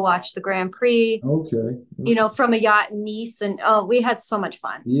okay. and go watch the Grand Prix, Okay. you Okay. know, from a yacht in Nice. And oh, we had so much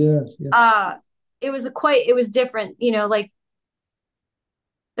fun. Yeah, yeah. Uh, it was different, you know, like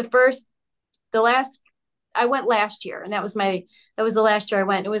the first, the last, I went last year and that was the last year I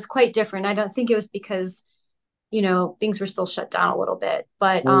went. It was quite different. I don't think it was because, you know, things were still shut down a little bit,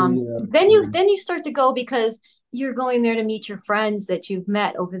 but Oh, yeah. Yeah. then you start to go because you're going there to meet your friends that you've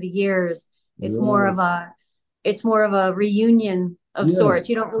met over the years. It's more Right. of a, it's more of a reunion of sorts. Yes,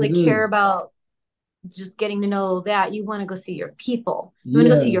 You don't it really care is. about just getting to know that. You want to go see your people. You want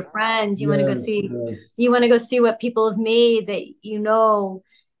to go see Yeah. your friends. Yes, yes. You want to go see what people have made that you know.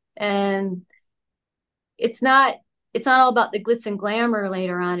 And it's not it's not all about the glitz and glamour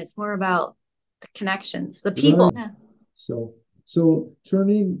later on. It's more about the connections, the people. Right. Yeah. So, so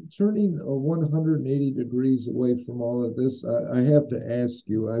turning 180 degrees away from all of this, I have to ask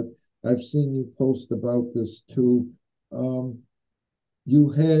you. I've seen you post about this too. Um, you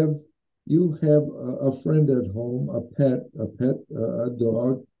have you have a friend at home, a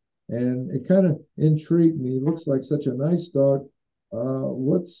dog, and it kind of intrigued me. Looks like such a nice dog.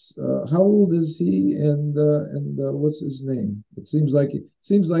 What's how old is he, and what's his name? It seems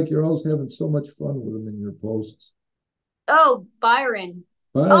like you're always having so much fun with him in your posts. Oh, Byron.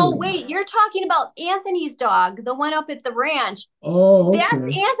 Oh, Byron. wait, you're talking about Anthony's dog, the one up at the ranch. Oh, That's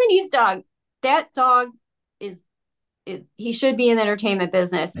okay. Anthony's dog. That dog is he should be in the entertainment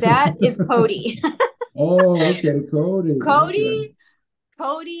business. That is Cody. Oh, okay, Cody. Okay. Cody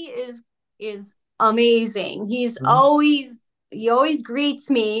Cody is amazing. Uh, He always greets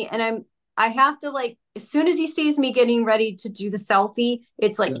me and I have to like as soon as he sees me getting ready to do the selfie,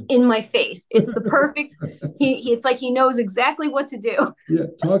 it's like yeah. in my face. It's the perfect it's like he knows exactly what to do. Yeah,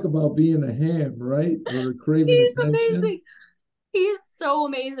 talk about being a ham, right? Or craving He's attention. amazing. He's so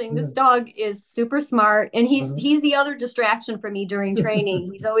amazing. Yeah. This dog is super smart and Uh-huh. he's the other distraction for me during training.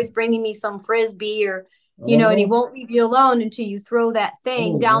 He's always bringing me some frisbee or you know, and he Oh, won't leave you alone until you throw that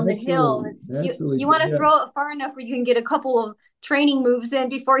thing oh, down the hill. naturally, And naturally, you want to yeah. throw it far enough where you can get a couple of training moves in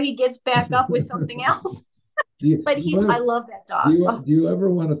before he gets back up with something else. Do you, But do you I ever, love that do dog. you Oh, do you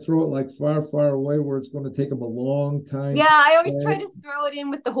ever want to throw it like far, far away where it's going to take them a long time yeah, to I always try back? to throw it in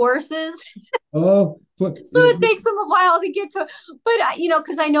with the horses. Oh, but So it takes him a while to get to, but you know,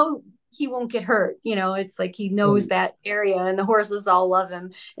 because I know he won't get hurt. You know, it's like he knows oh, that area, and the horses all love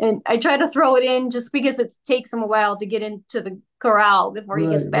him. And I try to throw it in just because it takes him a while to get into the corral before he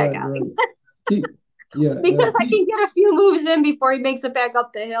right, gets back right, out, right. Keep, yeah, because I can get a few moves in before he makes it back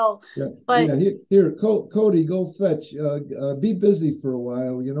up the hill. yeah, But yeah. Here, Cody, go fetch. Be busy for a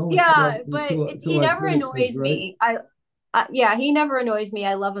while, yeah, but it's until he I never finish this, annoys right? me. Yeah, he never annoys me.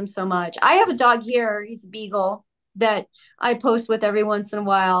 I love him so much. I have a dog here. He's a beagle that I post with every once in a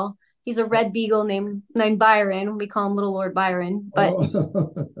while. He's a red beagle named Byron. We call him Little Lord Byron, but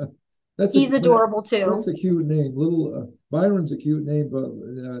Oh, that's a he's adorable that's too. a cute name. Little Byron's a cute name, but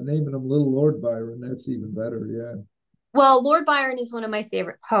naming him Little Lord Byron, that's even better. Yeah. Well, Lord Byron is one of my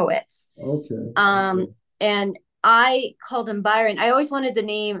favorite poets. Okay. Um, Okay. and I called him Byron. I always wanted the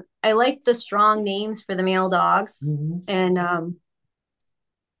name. I like the strong names for the male dogs, Hmm. and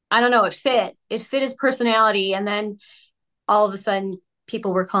I don't know, it fit his personality, and then all of a sudden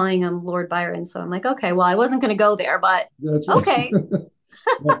people were calling him Lord Byron. So I'm like, okay, well, I wasn't going to go there, but That's okay. right.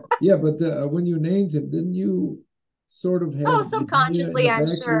 Well, yeah, but when you named him, didn't you sort of have Oh, an idea in subconsciously, the I'm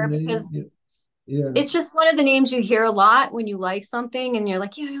back of your sure, name? because Yeah. Yeah. it's just one of the names you hear a lot when you like something and you're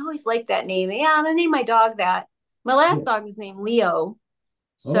like, yeah, I always like that name. Yeah, I'm going to name my dog that. My last Yeah. dog was named Leo.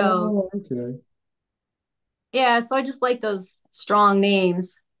 So Oh, okay. yeah, so I just like those strong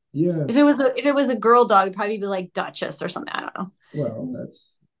names. Yeah. If it was a girl dog, it'd probably be like Duchess or something. I don't know. Well,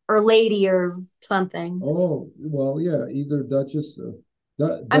 that's Or Lady or something. oh, well, yeah, either Duchess,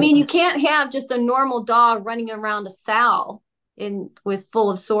 I mean, you Duchess. can't have just a normal dog running around a sow in with full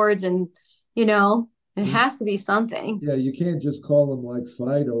of swords and you know, it has to be something. Yeah, you can't just call him like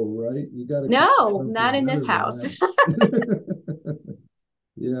Fido, right? You got to come up with No, something not in this better house. than that.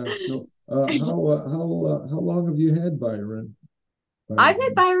 Yeah. So, how long have you had Byron? I've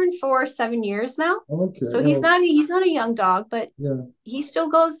had Byron. Byron for 7 years now. Okay. So Oh, he's not a young dog, but yeah. he still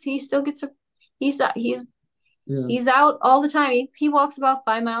gets a he's Yeah. He's out all the time. He walks about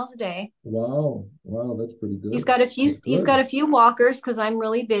 5 miles a day. Wow. Wow. That's pretty He's good. got a few That's he's got good. a few walkers because I'm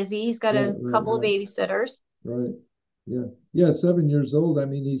really busy. He's got Right. a Right. couple of Right. babysitters. Right. Yeah. Yeah. 7 years old. I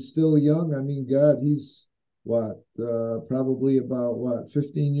mean, he's still young. I mean, God, he's what, probably about what,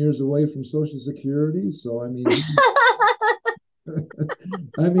 15 years away from Social Security. So, I mean,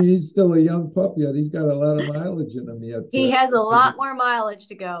 I mean, he's still a young pup yet. He's got a lot of mileage in him yet. He has a lot more mileage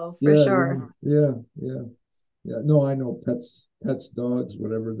to go for Yeah. Yeah. sure. Yeah. Yeah. Yeah. No, I know pets, dogs,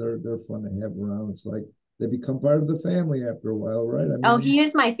 whatever. They're fun to have around. It's like they become part of the family after a while, right? I Oh, mean, he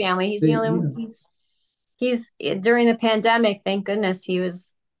is my family. He's the only yeah. he's during the pandemic, thank goodness he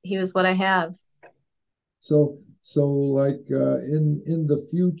was what I have. So like in the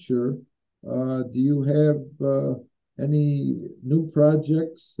future, do you have any new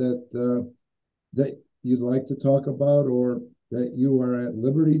projects that you'd like to talk about, or that you are at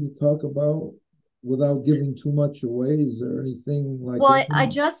liberty to talk about without giving too much away? Is there anything like Well, that?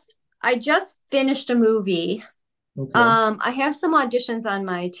 I just finished a movie. Okay. I have some auditions on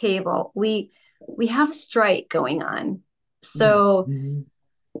my table. We have a strike going on. So Mm-hmm.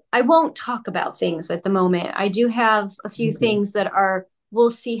 I won't talk about things at the moment. I do have a few Okay. things that are, we'll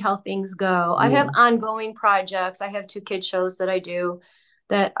see how things go. I have Yeah. ongoing projects. I have two kid shows that I do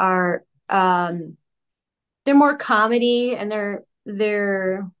that are they're more comedy and they're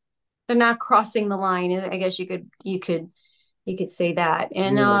not crossing the line. I guess you could say that.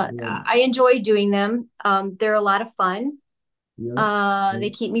 And Right. Right. I enjoy doing them. They're a lot of fun. Yeah. Yeah. They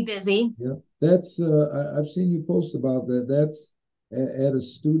keep me busy. Yeah. That's I've seen you post about that. That's at a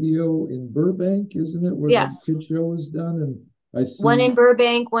studio in Burbank, isn't it, where the Yes. kid show is done? And I One see. in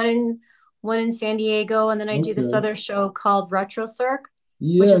Burbank, one in San Diego, and then I do this Okay. other show called Retro Circ,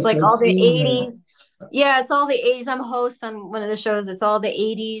 which is Yes, like I've all the seen that. 80s. Yeah, it's all the 80s. I'm a host on one of the shows. It's all the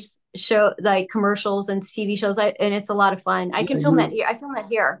 80s show like commercials and TV shows. And it's a lot of fun. I Yeah, can film that you here. I film that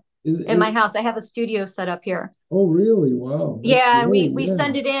here in my is house. I have a studio set up here. oh really? Wow, that's Yeah, and great. we Yeah.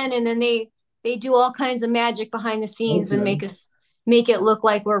 send it in and then they do all kinds of magic behind the scenes and Okay. make it look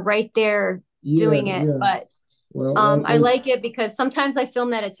like we're right there Yeah, doing it. yeah. But Well, I like it because sometimes I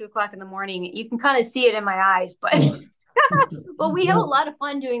film that at 2 o'clock in the morning. You can kind of see it in my eyes, but oh, but we have a well, lot of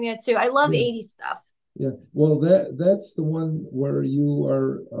fun doing that too. I love yeah, 80s stuff. yeah. Well, that's the one where you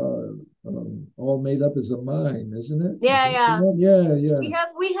are all made up as a mime, isn't it? Is Yeah, that the yeah. one? Yeah, yeah.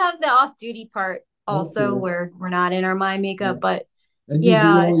 We have the off-duty part also Okay. where we're not in our my makeup, Yeah. but And you do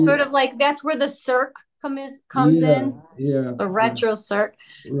yeah, all it's your sort of like that's where the comes yeah, in, yeah, the yeah. retro circ.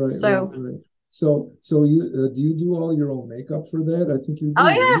 Right, right, So, right. So you do you do all your own makeup for that? I think you oh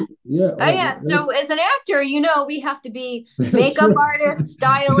do, yeah. right? Yeah. Oh Oh, yeah. So that's as an actor, you know, we have to be that's makeup right. artists, That's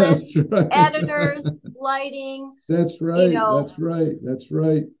stylists, right. editors, lighting, That's you right. know, That's right. That's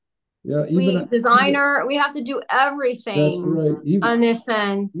right. Yeah. we Even designer, we have to do that's everything right. Even on this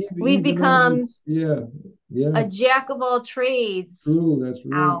end. even We've even on become this. Yeah. Yeah. a jack of all trades True. That's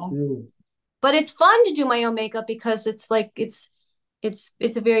really now. true. But it's fun to do my own makeup because it's like it's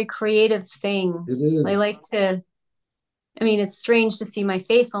a very creative thing. It I is. like to I mean, it's strange to see my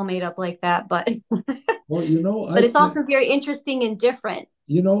face all made up like that, but Well, I but it's think also very interesting and different.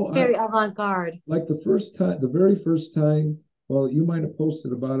 It's I very avant-garde. like the very first time, well, you might have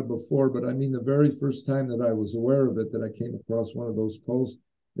posted about it before, but I mean, the very first time that I was aware of it, that I came across one of those posts,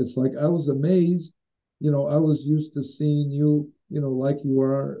 it's like I was amazed. I was used to seeing you, like you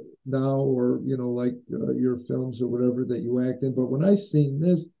are now, or, like your films or whatever that you act in. But when I seen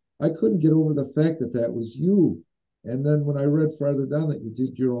this, I couldn't get over the fact that that was you. And then when I read farther down that you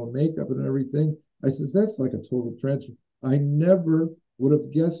did your own makeup and everything, I says, that's like a total transfer. I never would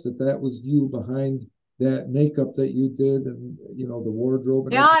have guessed that that was you behind that makeup that you did, and the wardrobe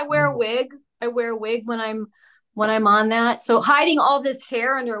and Yeah, I wear a everything. wig. I wear a wig when I'm on that. So hiding all this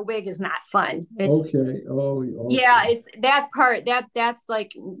hair under a wig is not fun. It's Okay. Oh, yeah, okay. it's that part that's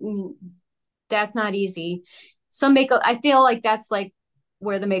like that's not easy. Some makeup I feel like that's like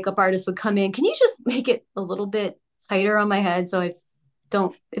where the makeup artist would come in. Can you just make it a little bit tighter on my head so I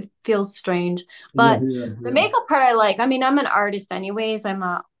don't it feels strange. Yeah, But yeah, the yeah. makeup part I like. I mean, I'm an artist anyways.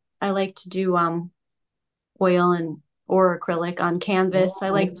 I like to do oil and or acrylic on canvas.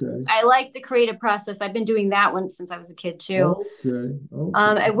 Oh, okay. I like the creative process. I've been doing that one since I was a kid too. Okay. Okay.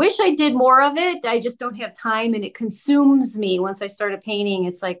 I wish I did more of it. I just don't have time and it consumes me. Once I started painting,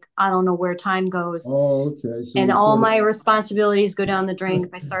 it's like I don't know where time goes. Oh, okay. So And you all sort of my responsibilities go down the drain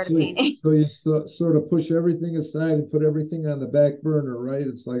if I started so painting. so you sort of push everything aside and put everything on the back burner, right?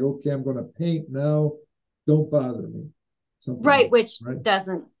 It's like, okay, I'm going to paint now. Don't bother me. Something Right, like which that, right?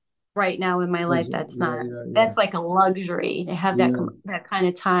 doesn't right now in my life. Is it? That's Yeah, not, yeah, yeah, that's like a luxury to have yeah, that kind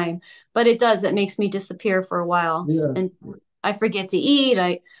of time. But it does, it makes me disappear for a while. yeah. And I forget to eat.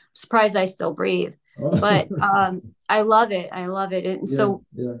 I'm surprised I still breathe. But Oh, I love it. I love it. And yeah, so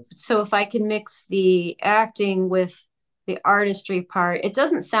yeah. so if I can mix the acting with the artistry part, it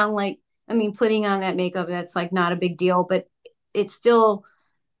doesn't sound like, I mean, putting on that makeup, that's like not a big deal, but it still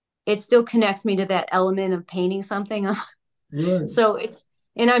it still connects me to that element of painting something. Right. So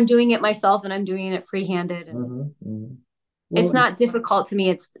and I'm doing it myself and I'm doing it freehanded and Uh-huh. Uh-huh. it's Well, not difficult to me.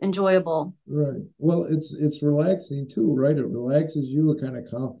 It's enjoyable. right. Well, it's relaxing too, right? It relaxes you. It kind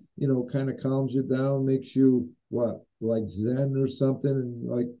of kind of calms you down, makes you what, like Zen or something, and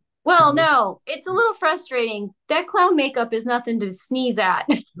like Well, kind of, no, it's a little frustrating. That clown makeup is nothing to sneeze at.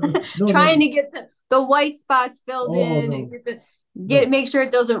 no, no, Trying no. to get the white spots filled Oh in and no, get no. make sure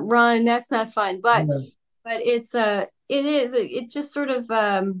it doesn't run. That's not fun. Yeah. But it is it just sort of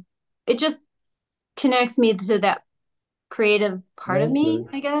it just connects me to that creative part of me,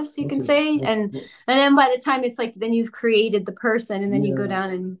 Okay. I guess you can Okay. say. Well, And then by the time it's like then you've created the person and then you go yeah. down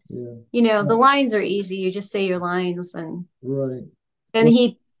and Yeah. the Well, lines are easy. You just say your lines right. and Well,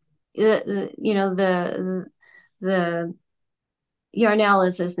 he the Yarnell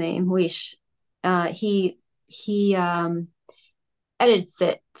is his name, Wish. He edits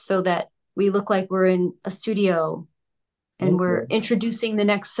it so that we look like we're in a studio and we're okay. introducing the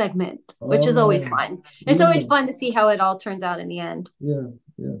next segment, which is always Oh, fun. It's always yeah. fun to see how it all turns out in the end. Yeah,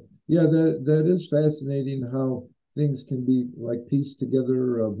 yeah, yeah. That is fascinating how things can be like pieced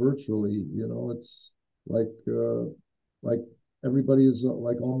together virtually. It's like uh, like everybody is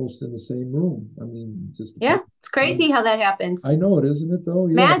like almost in the same room. I mean, just a Yeah, couple. it's crazy how that happens. I know it, isn't it though?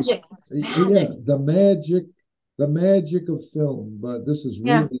 Yeah, Magic. It's yeah. magic. The magic of film. But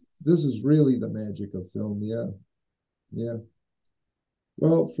Yeah. this is really the magic of film. Yeah, yeah.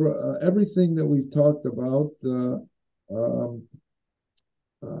 Well, for everything that we've talked about. Um,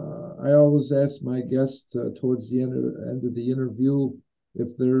 I always ask my guests towards the end of the interview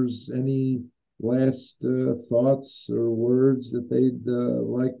if there's any last thoughts or words that they'd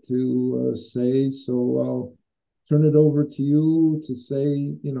like to say. So I'll turn it over to you to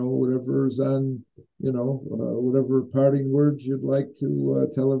say, whatever's on, whatever parting words you'd like to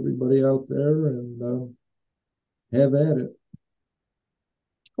tell everybody out there and have at it.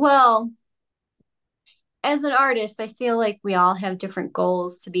 Well, as an artist, I feel like we all have different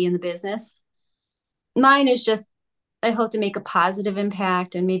goals to be in the business. Mine is just I hope to make a positive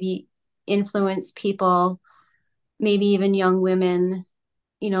impact and maybe influence people, maybe even young women,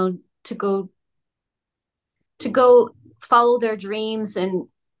 you know, to go follow their dreams and,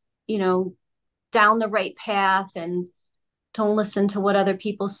 you know, down the right path and don't listen to what other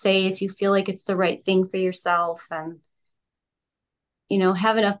people say if you feel like it's the right thing for yourself and,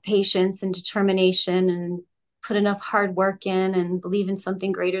 have enough patience and determination and put enough hard work in and believe in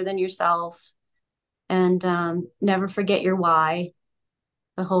something greater than yourself and never forget your why,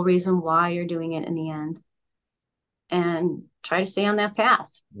 the whole reason why you're doing it in the end, and try to stay on that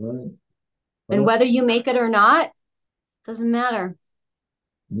path. Right. And Oh, whether you make it or not, doesn't matter.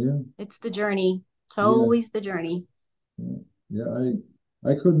 yeah. It's the journey. It's Yeah. always the journey. Yeah, yeah,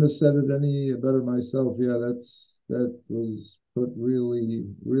 I couldn't have said it any better myself. Yeah, that was put really,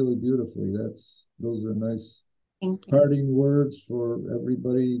 really beautifully. Those are nice Thank you. parting words for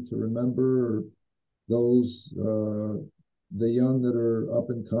everybody to remember, or those the young that are up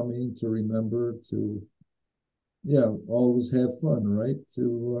and coming to remember to, yeah, always have fun, right?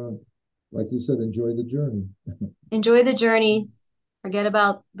 To like you said, enjoy the journey. Enjoy the journey. Forget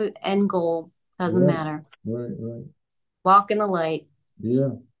about the end goal. Doesn't Right, matter. right, right. Walk in the light.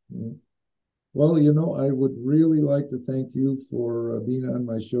 Yeah. Yeah. Well, I would really like to thank you for being on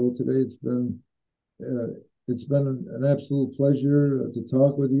my show today. Uh, it's been an absolute pleasure to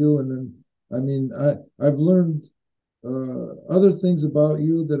talk with you. And then, I mean, I've learned other things about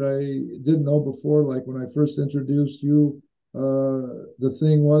you that I didn't know before. Like when I first introduced you, the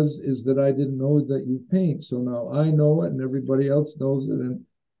thing is that I didn't know that you paint. So now I know it, and everybody else knows it. And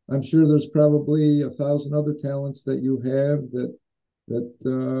I'm sure there's probably 1,000 other talents that you have that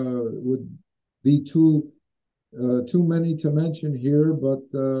would be too many to mention here, but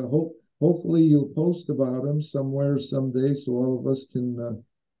hopefully you'll post about them somewhere someday so all of us can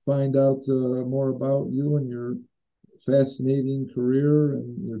find out more about you and your fascinating career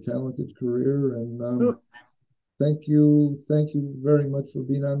and your talented career. And thank you very much for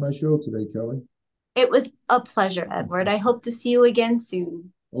being on my show today, Kelley. It was a pleasure, Edward. I hope to see you again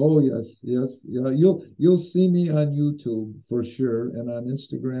soon. Oh yes, yes, yeah. You'll see me on YouTube for sure, and on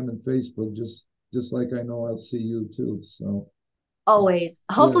Instagram and Facebook, just like I know I'll see you too. So Always.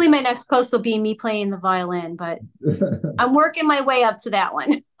 Yeah. Hopefully, my next post will be me playing the violin, but I'm working my way up to that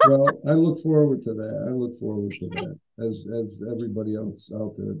one. Well, I look forward to that. I look forward to that, as everybody else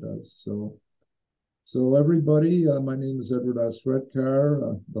out there does. So everybody, my name is Edward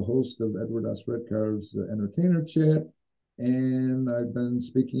Osredkar, the host of Edward Osredkar's Entertainer Chat, and I've been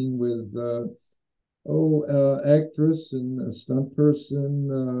speaking with actress and a stunt person,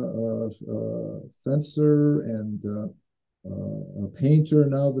 fencer, and a painter.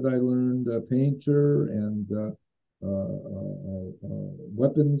 Now that I learned painter and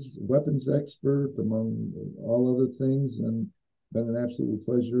weapons expert, among all other things, and been an absolute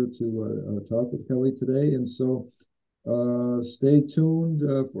pleasure to talk with Kelley today. And so stay tuned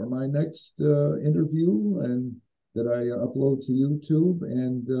for my next interview and that I upload to YouTube.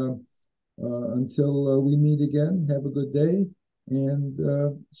 And until we meet again, have a good day and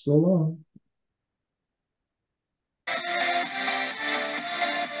so long.